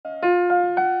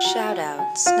Shout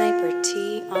out Sniper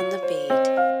T on the beat.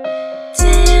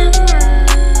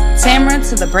 Tamra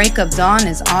to the break of dawn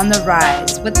is on the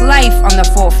rise, with life on the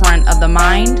forefront of the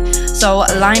mind. So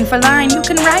line for line, you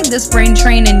can ride this brain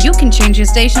train and you can change your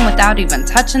station without even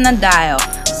touching the dial.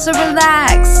 So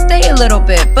relax, stay a little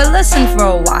bit, but listen for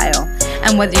a while.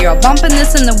 And whether you're bumping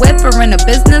this in the whip or in a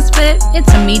business fit,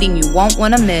 it's a meeting you won't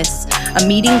want to miss. A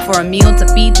meeting for a meal to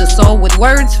feed the soul with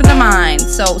words for the mind.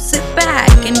 So sit back,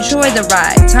 enjoy the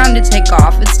ride. Time to take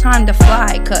off, it's time to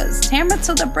fly. Cause Tamra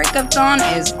till the break of dawn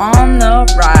is on the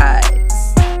rise.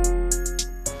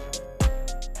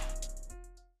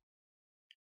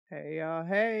 Hey y'all,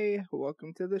 hey,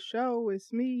 welcome to the show.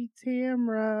 It's me,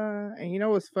 Tamra. And you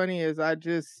know what's funny is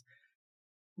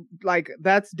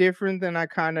that's different than I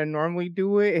kind of normally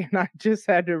do it. And I just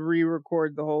had to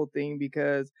re-record the whole thing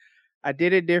because I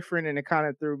did it different and it kind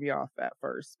of threw me off at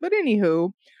first. But anywho,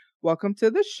 welcome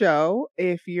to the show.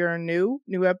 If you're new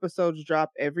episodes drop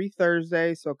every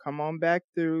Thursday. So come on back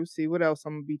through, see what else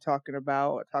I'm going to be talking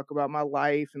about. I talk about my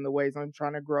life and the ways I'm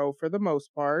trying to grow for the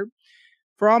most part.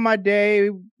 For all my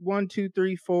day, 1, 2,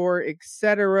 3, 4,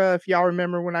 etc. If y'all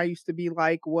remember when I used to be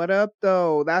like, what up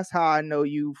though? That's how I know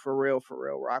you for real,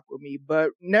 rock with me.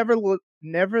 But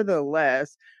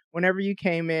nevertheless, whenever you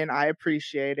came in, I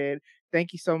appreciate it.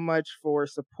 Thank you so much for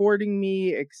supporting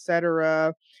me,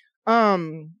 etc.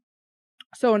 So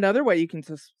another way you can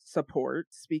support,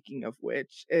 speaking of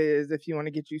which, is if you want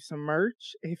to get you some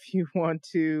merch, if you want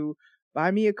to buy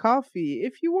me a coffee,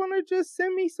 if you want to just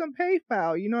send me some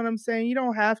PayPal, you know what I'm saying? You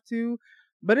don't have to,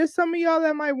 but it's some of y'all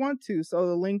that might want to. So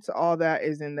the link to all that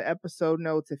is in the episode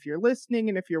notes if you're listening,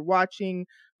 and if you're watching,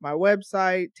 my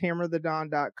website,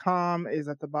 tamrathedon.com, is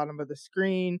at the bottom of the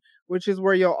screen, which is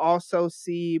where you'll also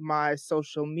see my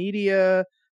social media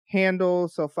handle.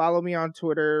 So follow me on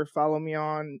Twitter, follow me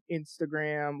on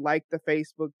Instagram, like the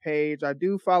Facebook page. I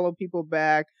do follow people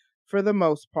back for the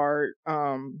most part.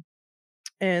 And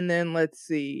then let's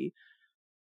see.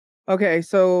 Okay,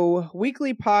 so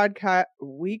weekly podcast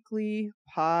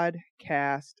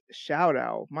shout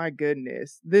out. My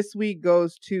goodness. This week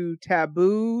goes to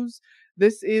Taboos.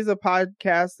 This is a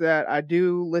podcast that I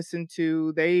do listen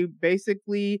to. They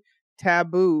basically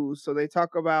taboo. So they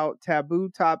talk about taboo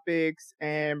topics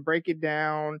and break it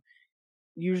down.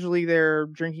 Usually they're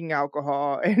drinking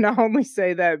alcohol, and I only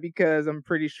say that because I'm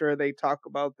pretty sure they talk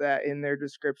about that in their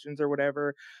descriptions or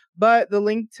whatever. But the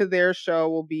link to their show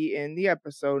will be in the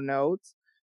episode notes.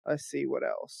 Let's see what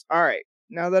else. All right.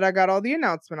 Now that I got all the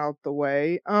announcement out the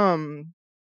way,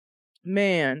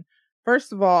 man,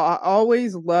 first of all, I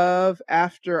always love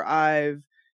after I've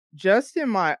just in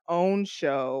my own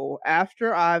show,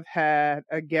 after I've had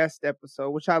a guest episode,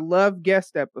 which I love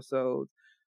guest episodes.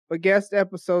 But guest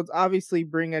episodes obviously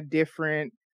bring a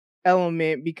different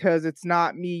element because it's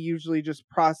not me usually just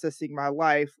processing my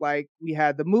life. Like we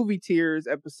had the movie tiers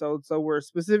episode, so we're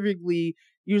specifically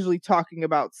usually talking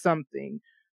about something.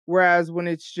 Whereas when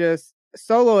it's just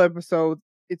solo episodes,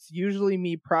 it's usually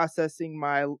me processing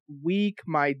my week,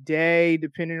 my day,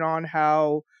 depending on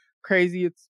how crazy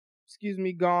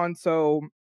gone. So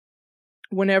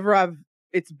whenever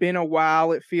it's been a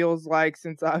while, it feels like,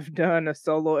 since I've done a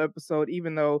solo episode,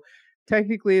 even though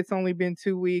technically it's only been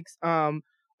 2 weeks.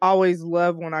 Always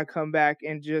love when I come back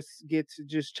and just get to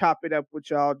just chop it up with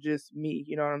y'all, just me,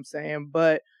 you know what I'm saying?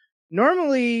 But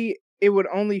normally it would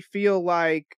only feel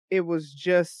like it was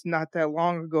just not that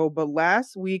long ago, but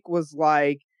last week was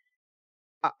like,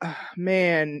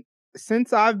 man,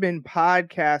 since I've been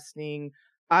podcasting,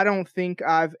 I don't think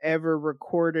I've ever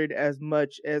recorded as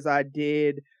much as I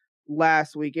did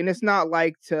last week. And it's not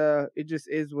like it just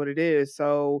is what it is.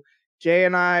 So Jay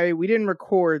and I, we didn't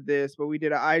record this, but we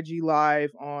did an IG live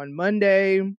on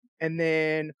Monday. And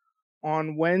then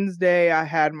on Wednesday, I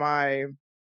had my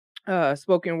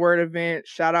spoken word event.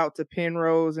 Shout out to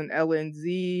Penrose and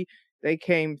LNZ. They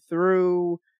came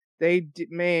through.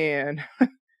 Man,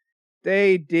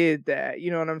 they did that.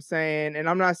 You know what I'm saying? And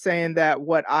I'm not saying that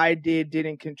what I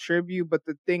didn't contribute, but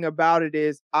the thing about it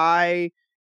is I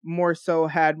more so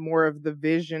had more of the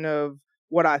vision of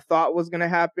what I thought was going to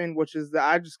happen, which is that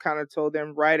I just kind of told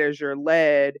them, right as you're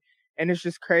led. And it's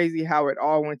just crazy how it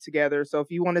all went together. So if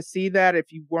you want to see that,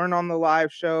 if you weren't on the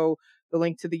live show, the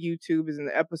link to the YouTube is in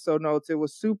the episode notes. It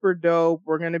was super dope.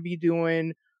 We're going to be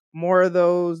doing more of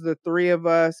those, the three of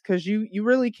us, because you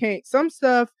really can't, some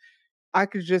stuff I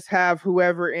could just have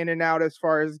whoever in and out as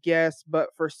far as guests, but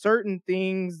for certain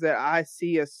things that I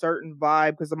see a certain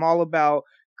vibe, because I'm all about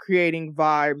creating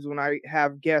vibes when I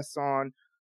have guests on,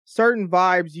 certain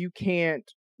vibes you can't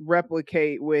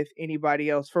replicate with anybody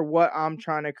else for what I'm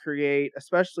trying to create,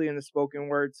 especially in the spoken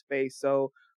word space.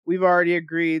 So we've already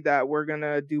agreed that we're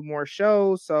gonna do more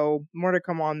shows, so more to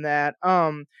come on that.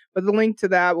 But the link to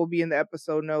that will be in the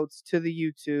episode notes to the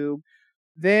YouTube.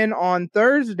 Then on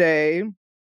Thursday,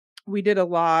 we did a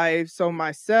live. So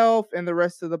myself and the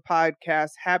rest of the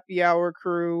podcast happy hour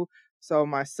crew. So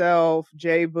myself,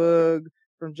 Jay Boog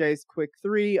from Jay's Quick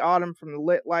 3, Autumn from the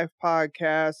Lit Life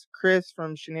podcast, Chris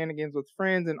from Shenanigans with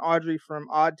Friends, and Audrey from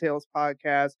Odd Tales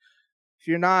podcast. If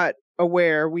you're not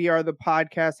aware, we are the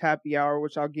podcast happy hour,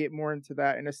 which I'll get more into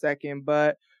that in a second.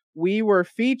 But we were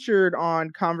featured on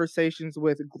Conversations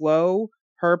with Glow,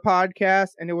 her podcast,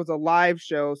 and it was a live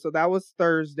show. So that was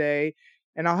Thursday.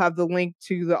 And I'll have the link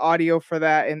to the audio for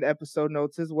that in the episode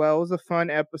notes as well. It was a fun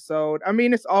episode. I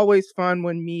mean, it's always fun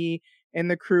when me and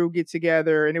the crew get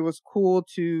together, and it was cool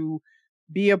to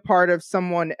be a part of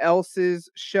someone else's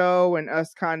show and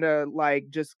us kind of like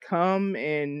just come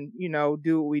and, you know,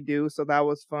 do what we do. So that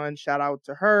was fun. Shout out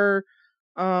to her.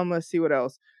 Let's see what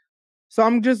else. So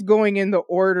I'm just going in the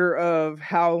order of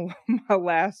how my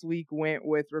last week went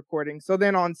with recording. So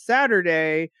then on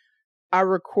Saturday, I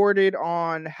recorded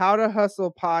on How to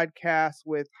Hustle podcast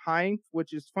with Heinf,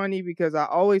 which is funny because I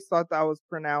always thought that was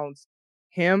pronounced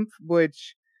hemp,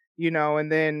 which, you know,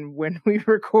 and then when we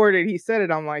recorded, he said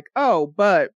it. I'm like, oh,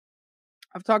 but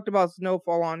I've talked about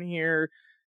Snowfall on here.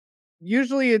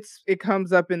 Usually it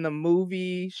comes up in the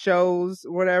movie shows,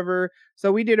 whatever.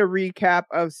 So we did a recap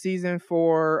of season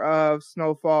 4 of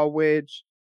Snowfall, which,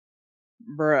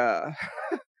 bruh.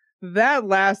 That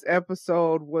last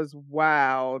episode was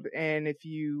wild, and if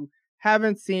you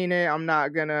haven't seen it, I'm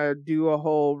not gonna do a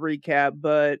whole recap,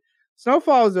 but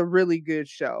Snowfall is a really good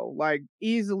show, like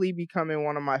easily becoming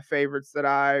one of my favorites that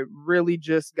I really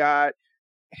just got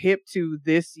hip to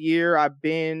this year. I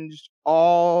binged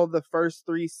all the first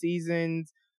 3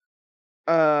 seasons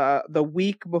the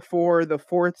week before the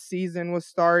 4th season was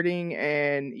starting,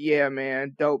 and yeah,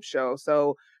 man, dope show.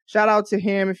 So shout out to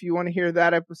him. If you want to hear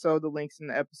that episode, the link's in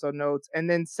the episode notes. And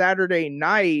then Saturday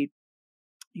night,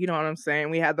 you know what I'm saying,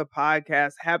 we had the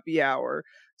podcast happy hour.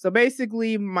 So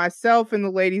basically myself and the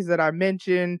ladies that I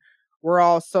mentioned, we're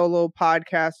all solo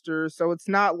podcasters. So it's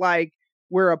not like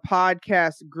we're a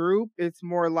podcast group. It's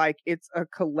more like it's a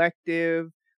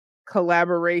collective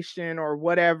collaboration or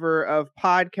whatever of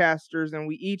podcasters, and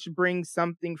we each bring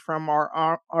something from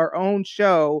our own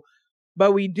show,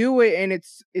 but we do it, and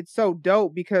it's so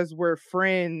dope because we're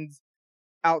friends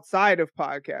outside of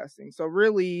podcasting. So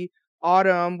really,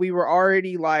 Autumn, we were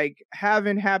already like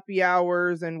having happy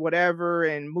hours and whatever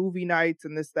and movie nights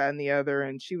and this, that, and the other,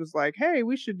 and she was like, hey,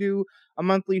 we should do a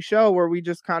monthly show where we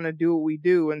just kind of do what we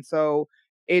do. And so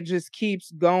it just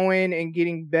keeps going and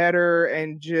getting better,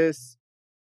 and just,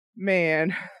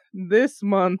 man, this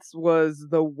month was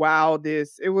the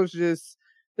wildest. It was just,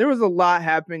 there was a lot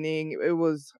happening. It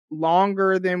was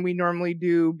longer than we normally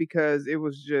do because it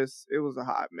was a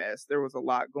hot mess. There was a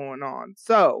lot going on.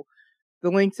 So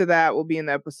the link to that will be in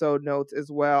the episode notes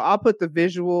as well. I'll put the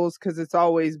visuals because it's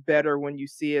always better when you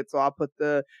see it. So I'll put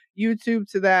the YouTube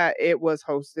to that. It was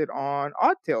hosted on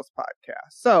Odd Tales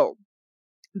podcast. So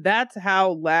that's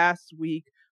how last week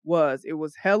was. It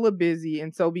was hella busy.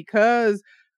 And so because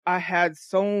I had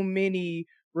so many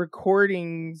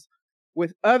recordings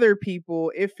with other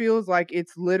people, it feels like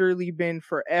it's literally been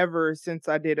forever since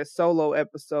I did a solo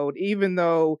episode, even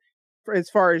though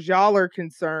as far as y'all are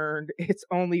concerned, it's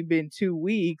only been 2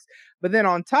 weeks. But then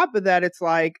on top of that, it's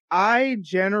like I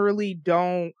generally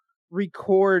don't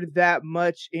record that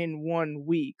much in 1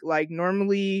 week. Like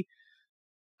normally,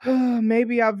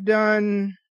 maybe I've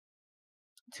done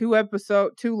 2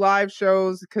 live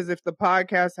shows, because if the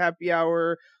podcast happy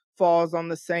hour falls on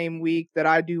the same week that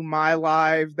I do my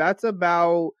live, that's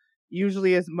about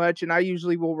usually as much. And I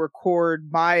usually will record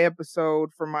my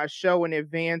episode for my show in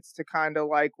advance to kind of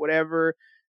like whatever.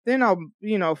 Then I'll,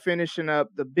 you know, finishing up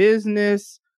the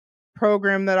business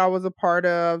program that I was a part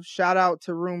of. Shout out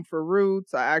to Room for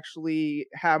Roots. I actually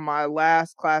have my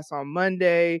last class on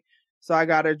Monday, so I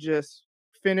gotta just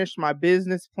finish my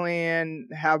business plan,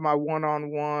 have my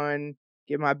one-on-one,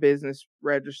 get my business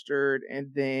registered,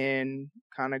 and then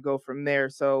kind of go from there.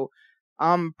 So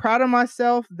I'm proud of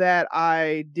myself that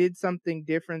I did something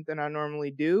different than I normally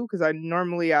do, because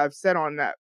I've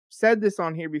said this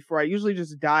on here before. I usually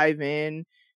just dive in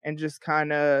and just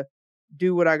kind of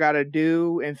do what I gotta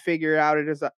do and figure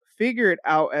it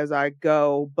out as I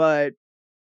go. But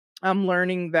I'm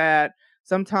learning that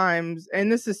sometimes,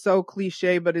 and this is so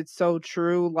cliche, but it's so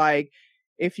true, like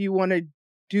if you want to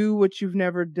do what you've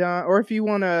never done, or if you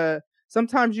want to,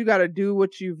 sometimes you got to do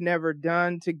what you've never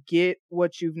done to get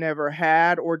what you've never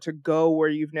had, or to go where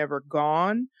you've never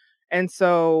gone. And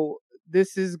so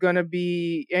this is gonna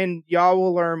be, and y'all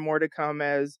will learn more to come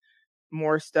as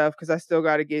more stuff, because I still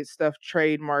got to get stuff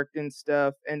trademarked and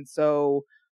stuff, and so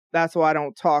that's why I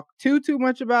don't talk too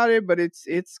much about it. But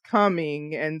it's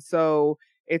coming, and so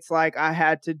it's like I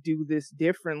had to do this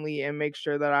differently and make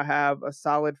sure that I have a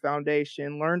solid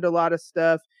foundation. Learned a lot of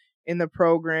stuff in the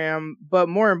program, but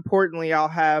more importantly, I'll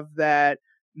have that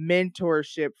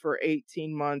mentorship for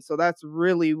 18 months. So that's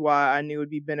really why I knew it'd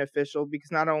be beneficial,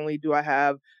 because not only do I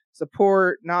have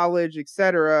support, knowledge,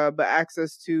 etc., but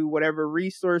access to whatever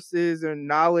resources and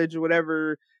knowledge,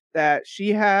 whatever that she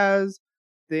has,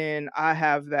 then I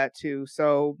have that too.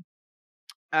 So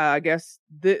I guess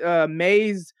the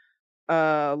May's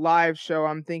live show,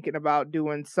 I'm thinking about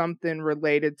doing something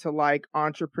related to like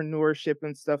entrepreneurship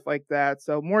and stuff like that.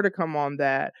 So more to come on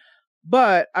that.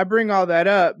 But I bring all that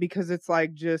up because it's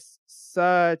like just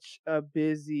such a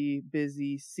busy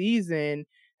season.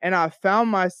 And I found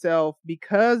myself,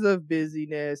 because of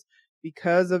busyness,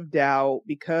 because of doubt,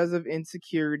 because of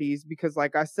insecurities, because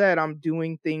like I said, I'm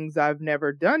doing things I've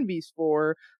never done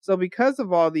before. So because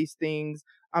of all these things,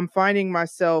 I'm finding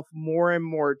myself more and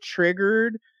more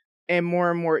triggered and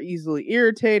more easily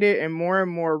irritated and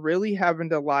more really having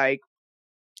to like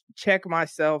check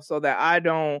myself so that I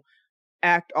don't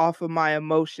act off of my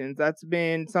emotions. That's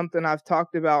been something I've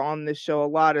talked about on this show a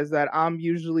lot, is that I'm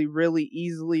usually really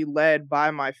easily led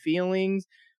by my feelings.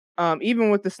 Even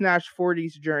with the Snatch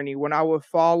 40s journey, when I would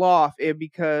fall off, it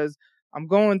because I'm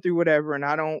going through whatever and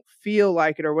I don't feel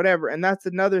like it or whatever. And that's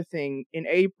another thing. In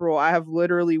April, I have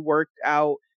literally worked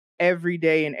out every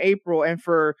day in April. And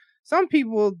for some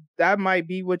people, that might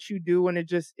be what you do and it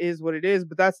just is what it is.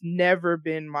 But that's never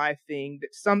been my thing.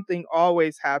 That something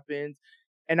always happens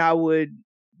and I would,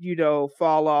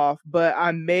 fall off. But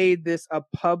I made this a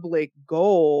public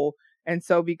goal. And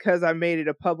so because I made it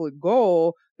a public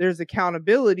goal, there's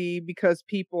accountability because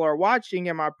people are watching,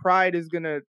 and my pride is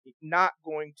not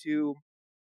going to,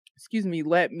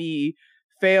 let me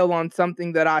fail on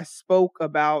something that I spoke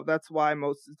about. That's why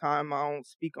most of the time I don't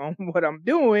speak on what I'm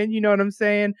doing. You know what I'm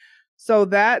saying? So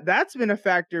that's been a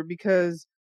factor, because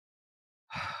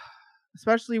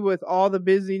especially with all the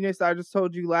busyness I just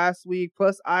told you last week,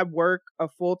 plus I work a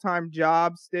full-time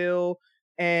job still,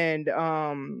 and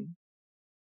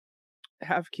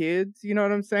have kids, you know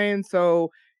what I'm saying? So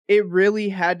it really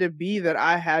had to be that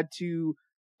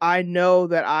I know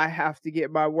that I have to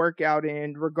get my workout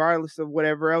in regardless of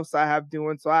whatever else I have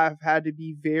doing. So I've had to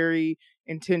be very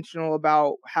intentional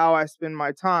about how I spend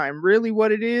my time. Really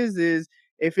what it is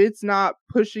if it's not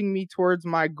pushing me towards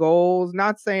my goals,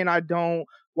 not saying I don't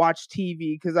watch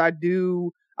TV, because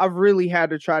I've really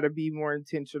had to try to be more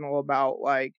intentional about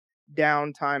like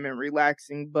downtime and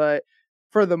relaxing, but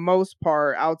for the most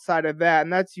part, outside of that,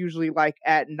 and that's usually like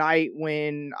at night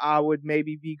when I would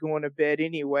maybe be going to bed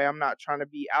anyway. I'm not trying to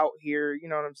be out here, you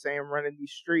know what I'm saying, running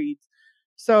these streets.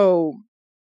 So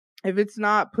if it's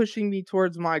not pushing me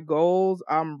towards my goals,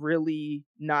 I'm really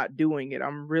not doing it.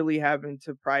 I'm really having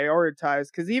to prioritize,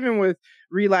 because even with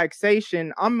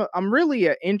relaxation, I'm really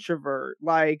an introvert.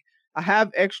 Like I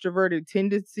have extroverted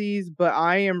tendencies, but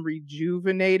I am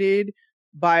rejuvenated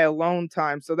by alone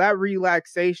time. So that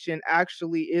relaxation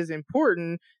actually is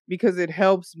important because it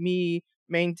helps me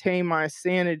maintain my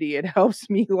sanity. It helps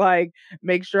me like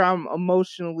make sure I'm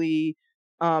emotionally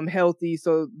healthy.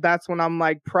 So that's when I'm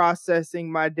like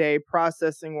processing my day,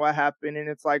 processing what happened, and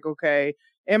it's like, okay,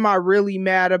 am I really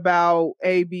mad about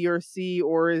A, B, or C,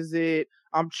 or is it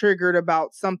I'm triggered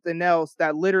about something else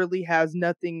that literally has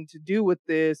nothing to do with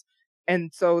this?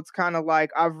 And so it's kind of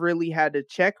like I've really had to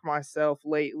check myself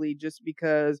lately, just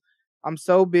because I'm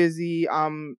so busy.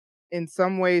 I'm in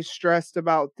some ways stressed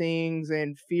about things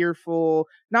and fearful,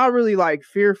 not really like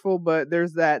fearful, but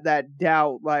there's that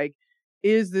doubt, like,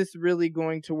 is this really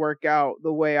going to work out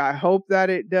the way I hope that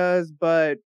it does?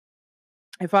 But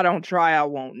if I don't try, I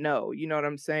won't know. You know what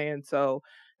I'm saying? So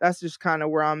that's just kind of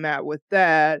where I'm at with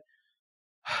that.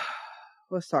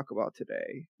 Let's talk about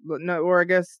today. No, or I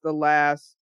guess the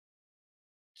last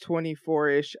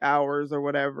 24-ish hours or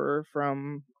whatever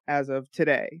from as of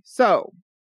today. So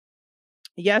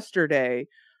yesterday,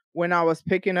 when I was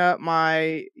picking up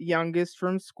my youngest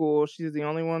from school, she's the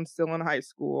only one still in high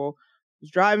school,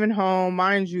 was driving home.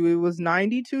 Mind you, it was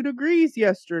 92 degrees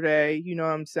yesterday, you know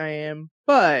what I'm saying?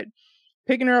 But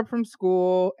picking her up from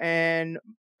school and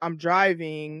I'm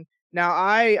driving. Now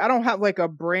I don't have like a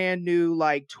brand new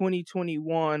like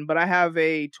 2021, but I have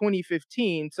a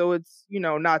 2015, so it's,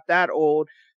 not that old,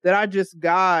 that I just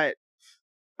got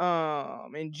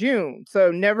in June. So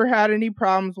never had any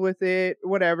problems with it,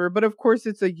 whatever. But of course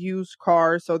it's a used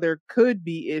car, so there could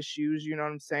be issues, you know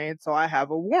what I'm saying? So I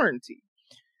have a warranty.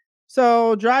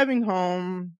 So driving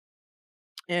home,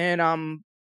 and I'm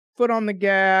foot on the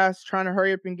gas, trying to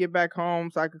hurry up and get back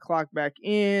home so I could clock back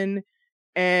in.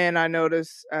 And I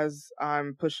notice as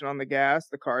I'm pushing on the gas,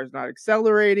 the car is not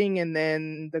accelerating, and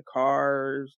then the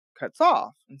car cuts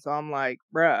off. And so I'm like,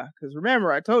 bruh, because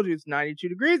remember, I told you it's 92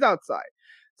 degrees outside.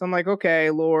 So I'm like, okay,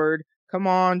 Lord, come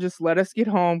on, just let us get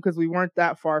home because we weren't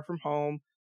that far from home.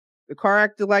 The car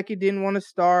acted like it didn't want to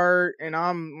start, and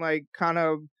I'm like kind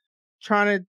of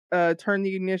trying to turn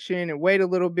the ignition and wait a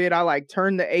little bit. I like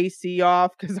turn the AC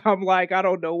off because I'm like, I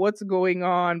don't know what's going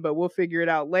on, but we'll figure it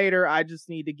out later. I just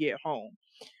need to get home.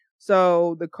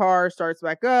 So the car starts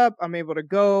back up. I'm able to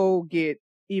go get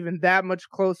even that much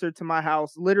closer to my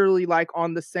house, literally like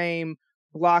on the same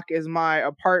block as my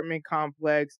apartment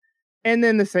complex. And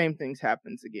then the same things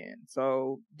happens again.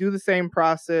 So do the same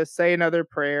process, say another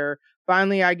prayer.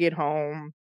 Finally, I get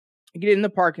home, get in the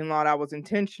parking lot. I was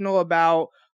intentional about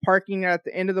parking at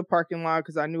the end of the parking lot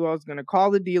because I knew I was going to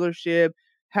call the dealership,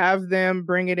 have them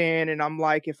bring it in. And I'm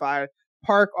like, if I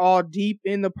park all deep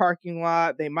in the parking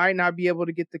lot, they might not be able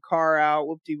to get the car out.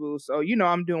 Whoop-de-woo. So,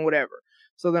 I'm doing whatever.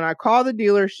 So then I call the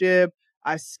dealership.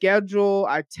 I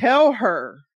tell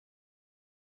her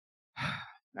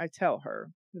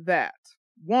that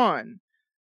one,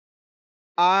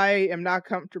 I am not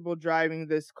comfortable driving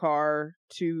this car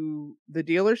to the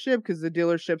dealership because the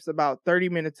dealership's about 30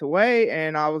 minutes away.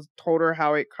 And I told her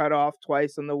how it cut off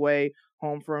twice on the way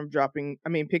home from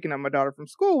picking up my daughter from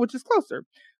school, which is closer.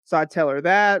 So I tell her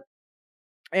that,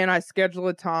 and I schedule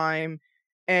a time,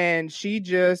 and she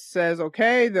just says,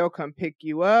 okay, they'll come pick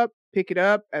it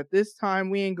up at this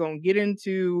time. We ain't gonna get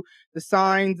into the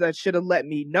signs that should have let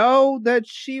me know that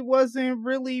she wasn't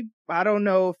really, I don't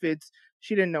know if it's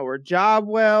she didn't know her job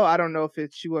well. I don't know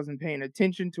if she wasn't paying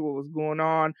attention to what was going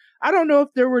on. I don't know if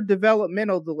there were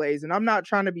developmental delays, and I'm not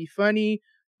trying to be funny,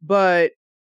 but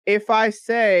if I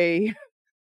say,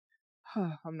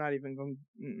 I'm not even going.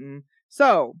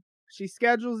 So she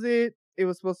schedules it. It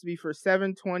was supposed to be for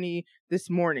 7:20 this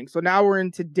morning. So now we're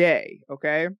in today.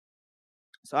 Okay.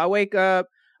 So I wake up.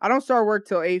 I don't start work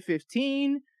till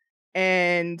 8:15.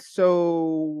 And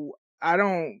so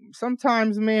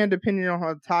sometimes, man, depending on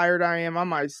how tired I am, I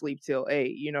might sleep till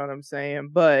 8. You know what I'm saying?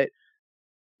 But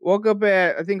woke up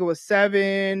at, I think it was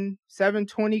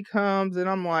 7:20 comes, and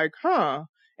I'm like, huh.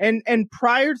 And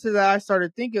prior to that, I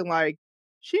started thinking like,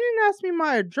 she didn't ask me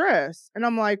my address. And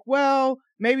I'm like, well,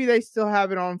 maybe they still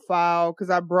have it on file because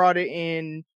I brought it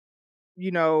in,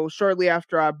 shortly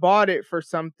after I bought it for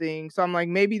something. So I'm like,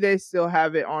 maybe they still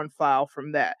have it on file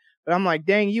from that. But I'm like,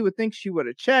 dang, you would think she would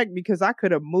have checked because I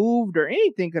could have moved or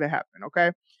anything could have happened.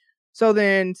 Okay. So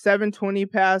then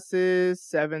 7:20 passes,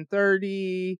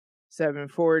 7:30,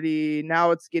 7:40. Now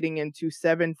it's getting into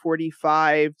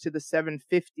 7:45 to the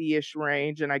 7:50-ish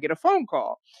range, and I get a phone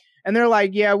call. And they're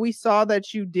like, yeah, we saw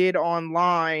that you did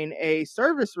online a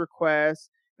service request.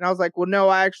 And I was like, well, no,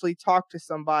 I actually talked to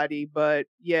somebody, but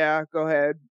yeah, go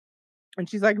ahead. And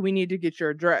she's like, we need to get your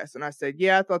address. And I said,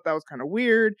 yeah, I thought that was kind of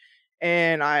weird.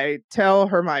 And I tell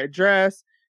her my address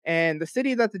and the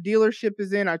city that the dealership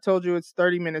is in. I told you it's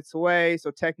 30 minutes away.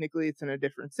 So technically it's in a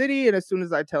different city. And as soon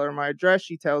as I tell her my address,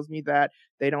 she tells me that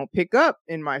they don't pick up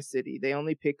in my city. They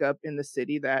only pick up in the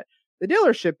city that the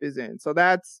dealership is in. So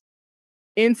that's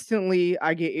instantly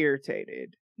I get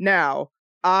irritated. Now,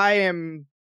 I am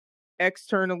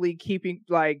externally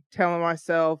telling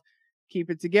myself, keep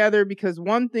it together, because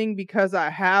because I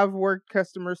have worked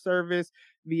customer service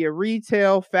via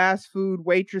retail, fast food,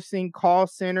 waitressing, call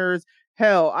centers.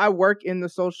 Hell, I work in the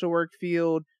social work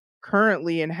field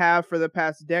currently and have for the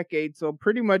past decade. So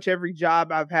pretty much every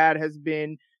job I've had has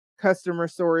been customer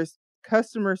service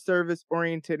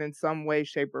oriented in some way,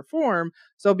 shape, or form.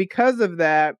 So because of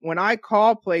that, when I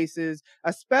call places,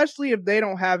 especially if they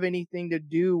don't have anything to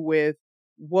do with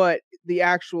what the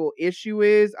actual issue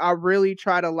is, I really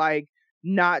try to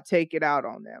not take it out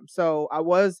on them. So I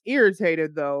was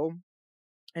irritated though.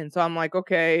 And so I'm like,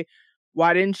 okay,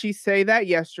 why didn't she say that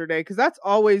yesterday? Because that's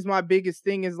always my biggest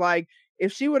thing is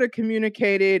if she would have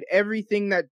communicated everything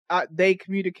that they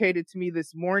communicated to me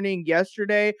this morning,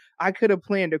 yesterday, I could have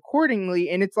planned accordingly.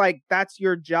 And it's like, that's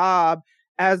your job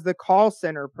as the call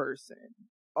center person.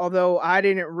 Although I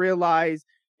didn't realize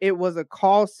it was a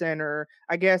call center.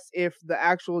 I guess if the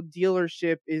actual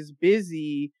dealership is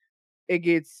busy, it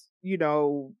gets,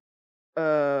 I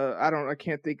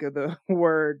can't think of the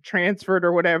word, transferred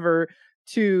or whatever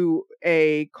to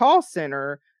a call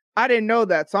center. I didn't know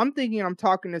that. So I'm thinking I'm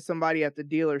talking to somebody at the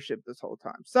dealership this whole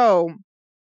time. So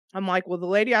I'm like, well, the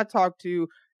lady I talked to,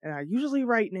 and I usually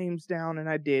write names down and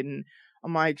I didn't.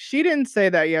 I'm like, she didn't say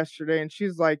that yesterday. And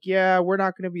she's like, yeah, we're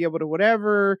not going to be able to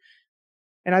whatever.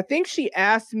 And I think she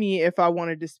asked me if I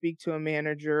wanted to speak to a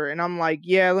manager. And I'm like,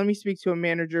 yeah, let me speak to a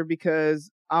manager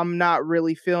because I'm not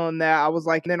really feeling that. I was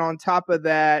like, and then on top of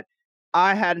that,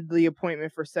 I had the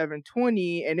appointment for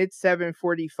 7:20 and it's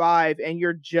 7:45 and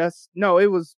you're just no,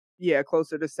 it was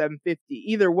closer to 7:50.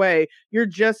 Either way, you're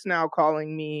just now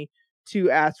calling me to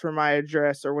ask for my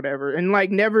address or whatever. And like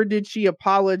never did she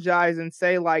apologize and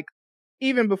say like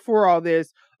even before all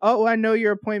this, oh, I know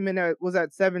your appointment was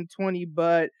at 7:20,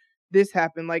 but this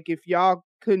happened. Like if y'all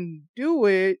couldn't do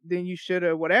it, then you should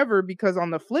have whatever. Because on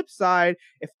the flip side,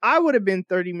 if I would have been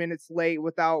 30 minutes late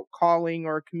without calling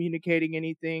or communicating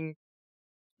anything,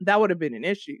 that would have been an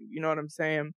issue. You know what I'm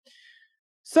saying?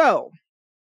 So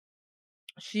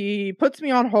she puts me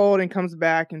on hold and comes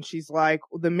back and she's like,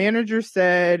 the manager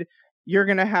said you're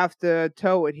gonna have to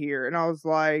tow it here. And I was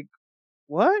like,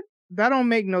 what? That don't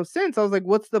make no sense. I was like,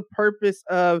 what's the purpose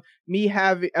of me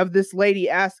having of this lady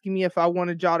asking me if I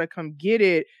wanted y'all to come get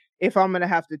it if I'm gonna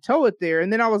have to tow it there?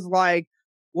 And then I was like,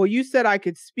 well, you said I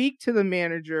could speak to the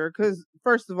manager because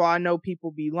first of all, I know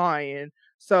people be lying.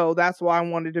 So that's why I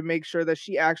wanted to make sure that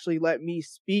she actually let me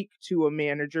speak to a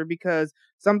manager because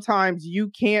sometimes you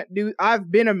can't do I've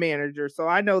been a manager, so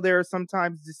I know there are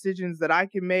sometimes decisions that I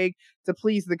can make to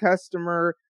please the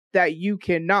customer that you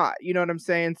cannot. You know what I'm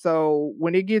saying? So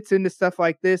when it gets into stuff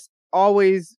like this,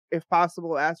 always, if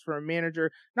possible, ask for a manager.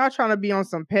 Not trying to be on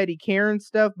some petty Karen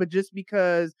stuff, but just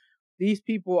because these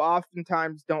people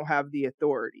oftentimes don't have the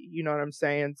authority. You know what I'm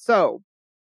saying? So,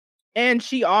 and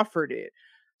she offered it.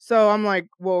 So I'm like,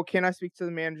 well, can I speak to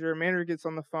the manager? Manager gets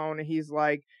on the phone and he's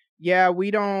like, yeah,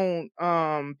 we don't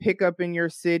pick up in your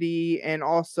city. And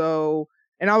also,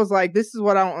 and I was like, this is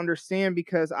what I don't understand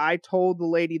because I told the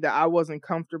lady that I wasn't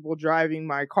comfortable driving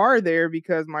my car there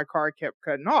because my car kept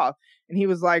cutting off. And he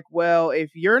was like, well, if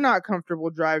you're not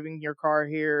comfortable driving your car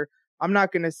here, I'm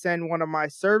not going to send one of my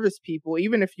service people.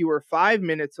 Even if you were 5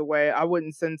 minutes away, I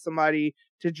wouldn't send somebody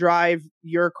to drive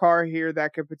your car here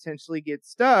that could potentially get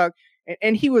stuck.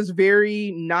 And he was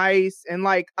very nice. And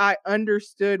like, I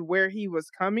understood where he was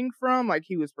coming from. Like,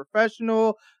 he was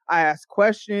professional. I asked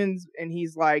questions and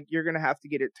he's like, you're going to have to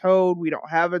get it towed. We don't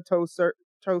have a tow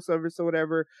service or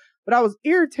whatever. But I was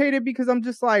irritated because I'm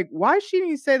just like, why she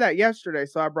didn't say that yesterday?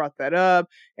 So I brought that up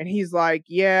and he's like,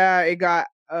 yeah, it got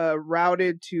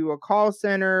routed to a call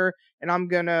center and I'm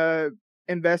going to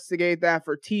investigate that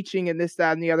for teaching and this,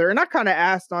 that, and the other. And I kind of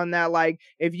asked on that, like,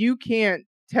 if you can't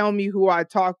tell me who I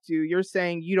talked to, you're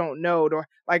saying you don't know,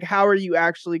 like, how are you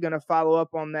actually going to follow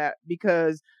up on that?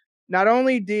 Because not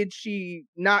only did she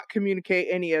not communicate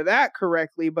any of that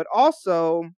correctly, but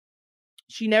also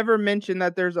she never mentioned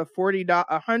that there's a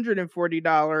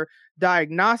 $140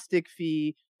 diagnostic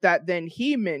fee that then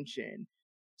he mentioned.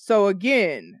 So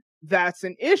again, that's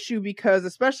an issue because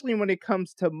especially when it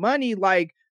comes to money,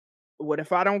 like, what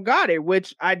if I don't got it?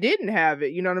 Which I didn't have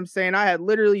it. You know what I'm saying? I had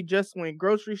literally just went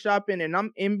grocery shopping and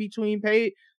I'm in between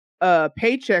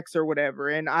paychecks or whatever.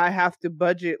 And I have to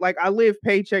budget, like, I live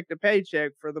paycheck to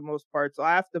paycheck for the most part. So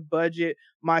I have to budget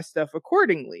my stuff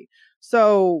accordingly.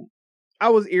 So I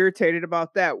was irritated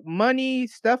about that. Money,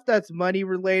 stuff that's money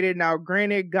related. Now,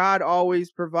 granted, God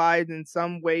always provides in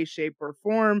some way, shape, or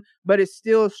form, but it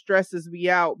still stresses me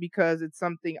out because it's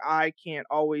something I can't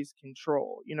always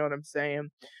control. You know what I'm saying?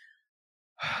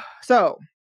 So,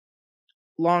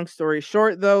 long story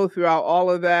short, though, throughout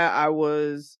all of that, I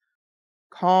was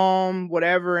calm,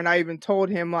 whatever. And I even told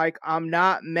him, like, I'm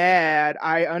not mad.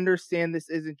 I understand this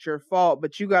isn't your fault,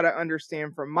 but you got to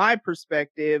understand from my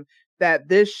perspective that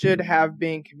this should have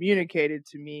been communicated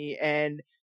to me. And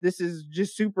this is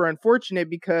just super unfortunate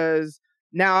because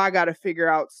now I got to figure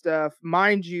out stuff.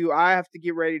 Mind you, I have to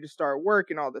get ready to start work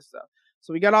and all this stuff.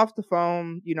 So we got off the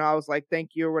phone. You know, I was like,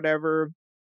 thank you or whatever.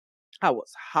 I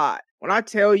was hot. When I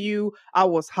tell you I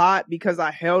was hot because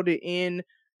I held it in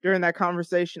during that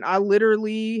conversation, I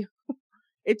literally,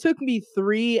 it took me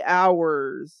 3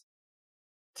 hours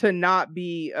to not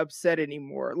be upset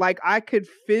anymore. Like, I could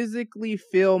physically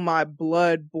feel my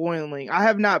blood boiling. I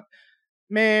have not,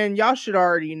 man, y'all should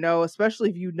already know, especially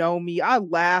if you know me, I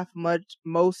laugh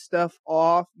most stuff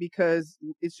off because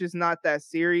it's just not that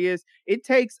serious. It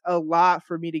takes a lot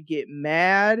for me to get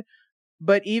mad.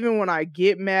 But even when I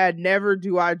get mad, never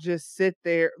do I just sit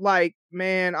there. Like,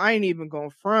 man, I ain't even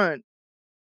gonna front.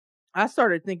 I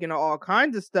started thinking of all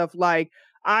kinds of stuff. Like,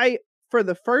 for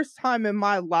the first time in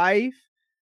my life,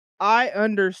 I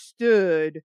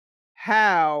understood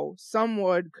how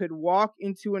someone could walk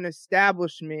into an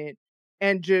establishment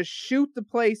and just shoot the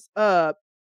place up.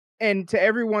 And to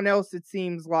everyone else, it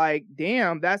seems like,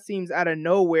 damn, that seems out of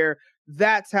nowhere.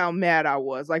 That's how mad I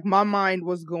was. Like, my mind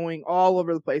was going all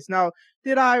over the place. Now,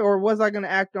 did I or was I going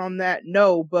to act on that?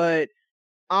 No, but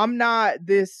I'm not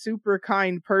this super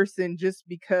kind person just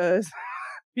because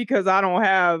because I don't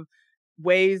have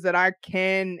ways that I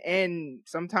can and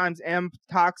sometimes am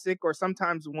toxic or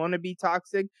sometimes want to be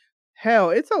toxic. Hell,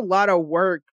 it's a lot of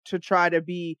work to try to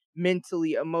be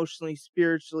mentally, emotionally,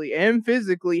 spiritually, and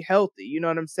physically healthy. You know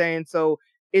what I'm saying? So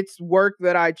it's work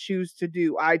that I choose to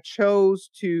do. I chose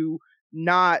to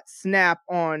not snap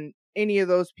on any of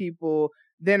those people.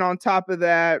 Then on top of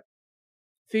that,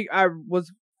 I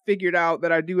was figured out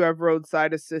that I do have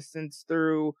roadside assistance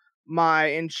through my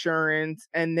insurance,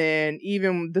 and then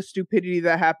even the stupidity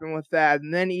that happened with that,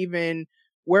 and then even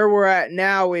where we're at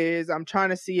now is I'm trying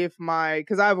to see if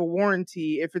because I have a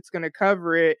warranty, if it's going to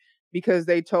cover it, because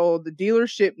they told the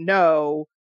dealership no,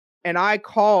 and I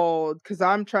called because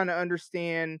I'm trying to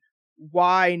understand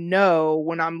why no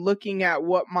when I'm looking at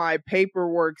what my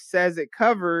paperwork says it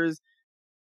covers.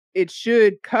 It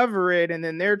should cover it, and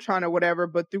then they're trying to whatever.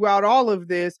 But throughout all of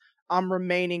this, I'm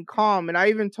remaining calm. And I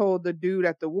even told the dude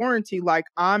at the warranty, like,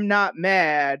 I'm not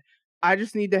mad. I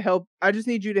just need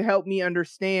you to help me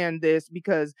understand this,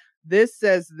 because this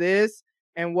says this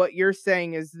and what you're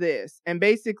saying is this. And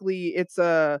basically it's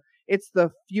the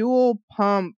fuel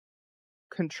pump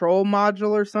control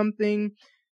module or something.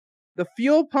 The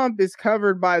fuel pump is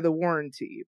covered by the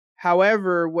warranty.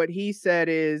 However, what he said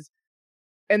is,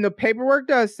 and the paperwork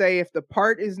does say if the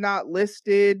part is not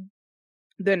listed,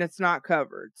 then it's not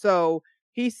covered. So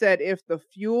he said if the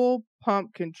fuel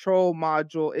pump control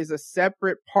module is a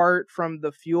separate part from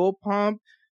the fuel pump,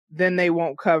 then they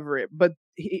won't cover it. But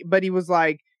he was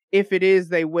like, if it is,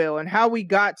 they will. And how we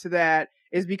got to that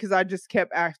is because I just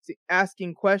kept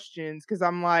asking questions, because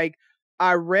I'm like,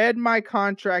 I read my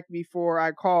contract before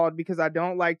I called because I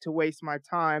don't like to waste my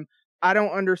time. I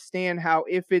don't understand how,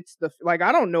 if it's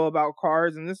I don't know about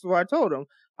cars, and this is what I told him.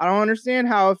 I don't understand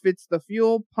how, if it's the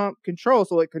fuel pump control,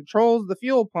 so it controls the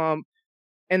fuel pump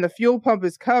and the fuel pump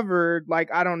is covered,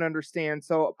 like, I don't understand.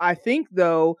 So I think,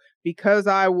 though, because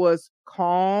I was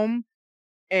calm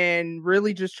and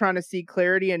really just trying to see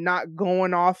clarity and not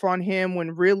going off on him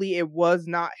when really it was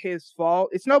not his fault.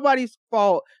 It's nobody's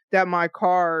fault that my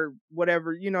car,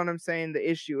 whatever, you know what I'm saying? The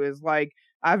issue is, like,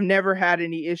 I've never had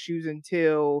any issues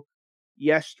until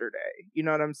yesterday. You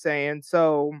know what I'm saying?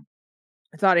 So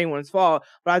it's not anyone's fault.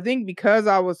 But I think because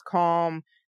I was calm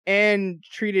and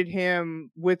treated him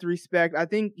with respect, I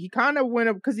think he kind of went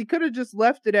up, because he could have just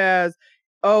left it as,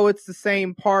 oh, it's the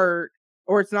same part,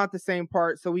 or it's not the same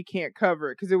part, so we can't cover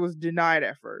it, because it was denied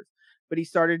at first. But he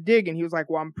started digging. He was like,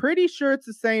 well, I'm pretty sure it's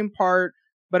the same part,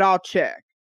 but I'll check.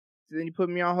 So then he put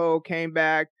me on hold, came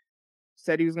back,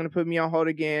 said he was going to put me on hold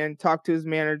again, talked to his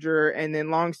manager, and then,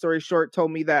 long story short,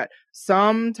 told me that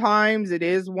sometimes it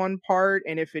is one part,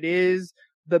 and if it is,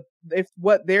 if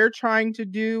what they're trying to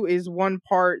do is one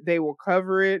part, they will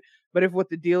cover it. But if what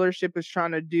the dealership is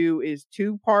trying to do is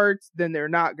two parts, then they're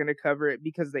not going to cover it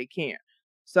because they can't.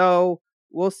 So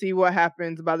we'll see what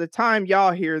happens. By the time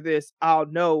y'all hear this, I'll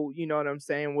know, you know what I'm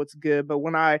saying, what's good. But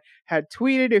when I had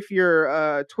tweeted, if you're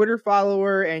a Twitter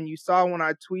follower and you saw when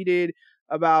I tweeted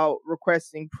about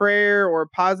requesting prayer or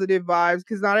positive vibes,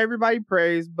 because not everybody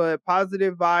prays, but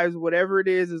positive vibes, whatever it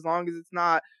is, as long as it's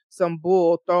not some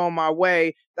bull thrown my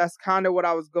way, that's kind of what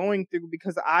I was going through,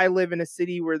 because I live in a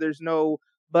city where there's no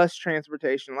bus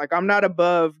transportation. Like, I'm not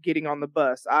above getting on the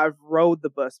bus. I've rode the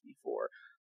bus before.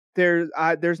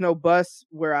 There's no bus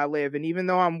where I live, and even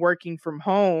though I'm working from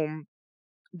home,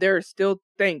 there's still,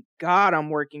 thank God I'm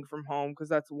working from home, because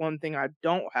that's one thing I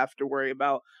don't have to worry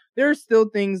about. There's still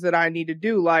things that I need to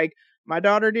do, like my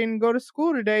daughter didn't go to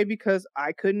school today because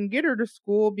I couldn't get her to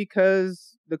school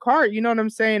because the car, you know what I'm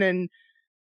saying? And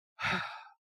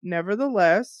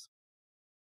nevertheless,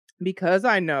 because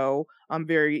I know I'm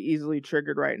very easily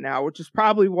triggered right now, which is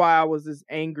probably why I was as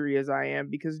angry as I am,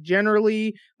 because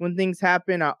generally when things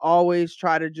happen, I always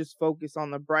try to just focus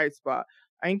on the bright spot.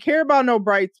 I didn't care about no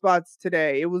bright spots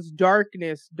today. It was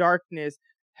darkness, darkness.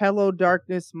 Hello,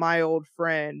 darkness, my old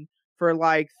friend, for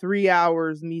like 3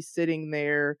 hours, me sitting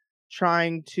there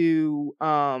trying to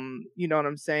you know what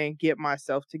I'm saying, get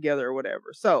myself together or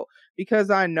whatever. So because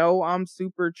I know I'm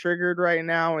super triggered right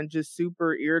now and just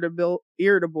super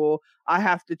irritable, I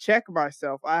have to check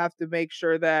myself. I have to make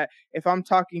sure that if I'm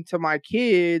talking to my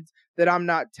kids, that I'm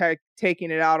not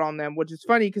taking it out on them, which is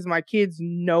funny because my kids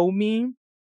know me.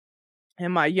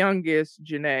 And my youngest,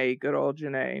 Janae, good old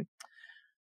Janae,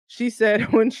 she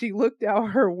said when she looked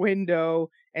out her window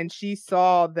and she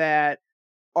saw that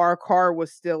our car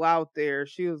was still out there,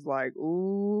 she was like,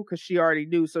 ooh, because she already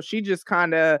knew. So she just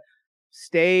kind of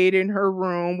stayed in her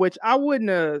room, which I wouldn't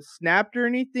have snapped or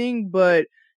anything, but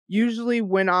usually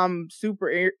when I'm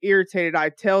super irritated, I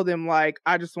tell them like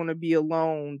I just want to be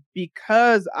alone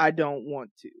because I don't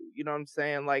want to. You know what I'm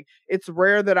saying? Like it's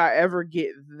rare that I ever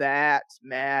get that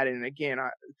mad. And again,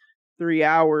 3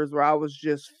 hours where I was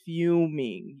just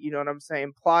fuming. You know what I'm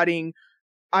saying? Plotting.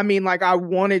 I mean, like I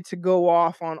wanted to go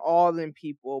off on all them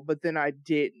people, but then I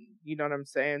didn't. You know what I'm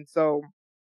saying? So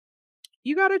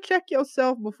you got to check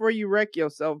yourself before you wreck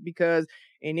yourself, because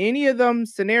in any of them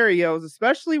scenarios,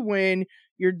 especially when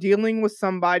you're dealing with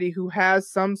somebody who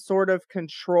has some sort of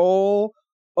control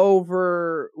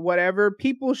over whatever,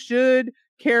 people should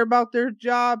care about their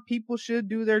job. People should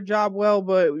do their job well,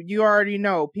 but you already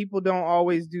know people don't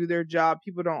always do their job.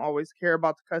 People don't always care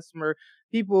about the customer.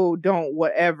 People don't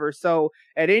whatever. So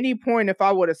at any point, if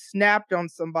I would have snapped on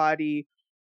somebody,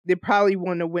 they probably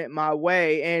wouldn't have went my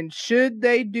way. And should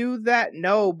they do that?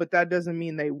 No, but that doesn't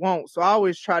mean they won't. So I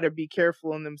always try to be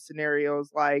careful in them scenarios,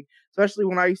 like especially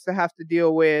when I used to have to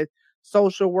deal with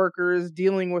social workers,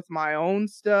 dealing with my own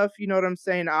stuff. You know what I'm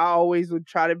saying? I always would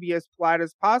try to be as polite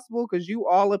as possible because you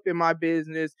all up in my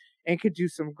business and could do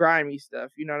some grimy stuff.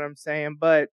 You know what I'm saying?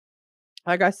 But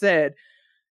like I said,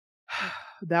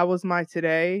 that was my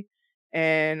today.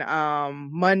 And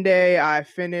Monday I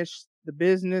finished the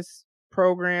business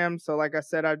program. So like I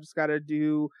said, I just got to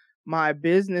do my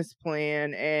business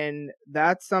plan, and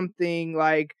that's something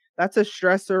like that's a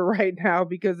stressor right now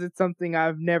because it's something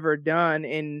I've never done.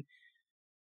 And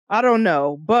I don't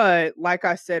know, but like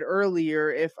I said earlier,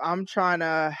 if I'm trying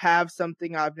to have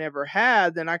something I've never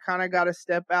had, then I kind of got to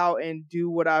step out and do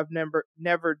what I've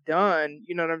never done.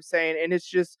 You know what I'm saying? And it's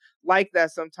just like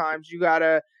that sometimes. You got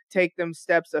to take them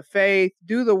steps of faith,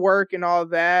 do the work and all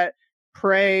that,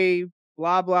 pray,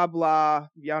 blah blah blah.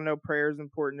 Y'all know prayer is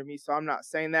important to me, so I'm not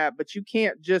saying that, but you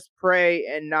can't just pray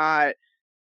and not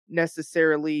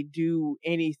necessarily do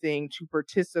anything to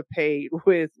participate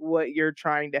with what you're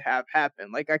trying to have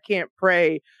happen. Like I can't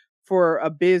pray for a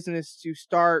business to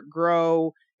start,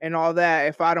 grow, and all that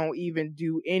if I don't even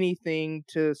do anything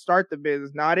to start the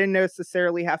business. Now I didn't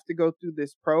necessarily have to go through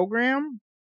this program,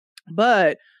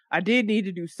 but I did need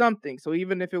to do something. So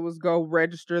even if it was go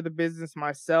register the business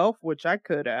myself, which I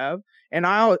could have, and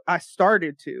I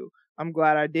started to. I'm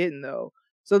glad I didn't though.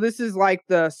 So this is like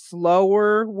the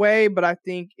slower way, but I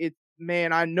think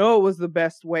I know it was the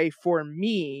best way for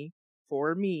me,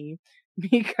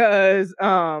 because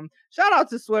shout out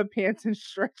to sweatpants and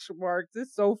stretch marks.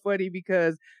 It's so funny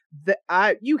because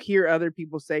you hear other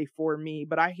people say for me,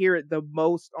 but I hear it the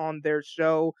most on their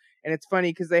show. And it's funny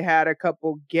because they had a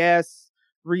couple guests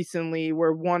recently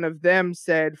where one of them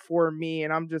said for me,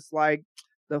 and I'm just like,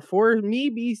 the for me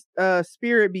be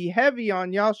spirit be heavy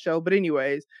on y'all show. But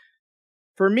anyways,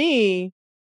 for me,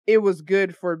 it was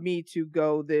good for me to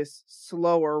go this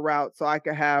slower route so I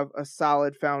could have a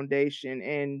solid foundation.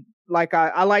 And like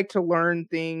I like to learn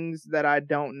things that I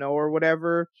don't know or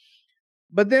whatever.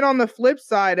 But then on the flip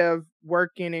side of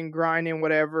working and grinding,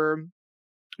 whatever,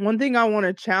 one thing I want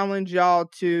to challenge y'all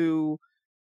to,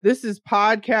 this is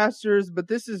podcasters, but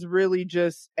this is really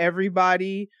just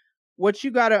everybody. What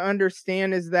you got to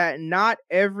understand is that not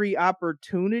every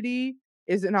opportunity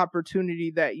is an opportunity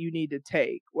that you need to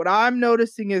take. What I'm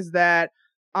noticing is that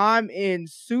I'm in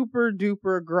super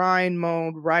duper grind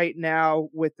mode right now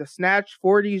with the Snatch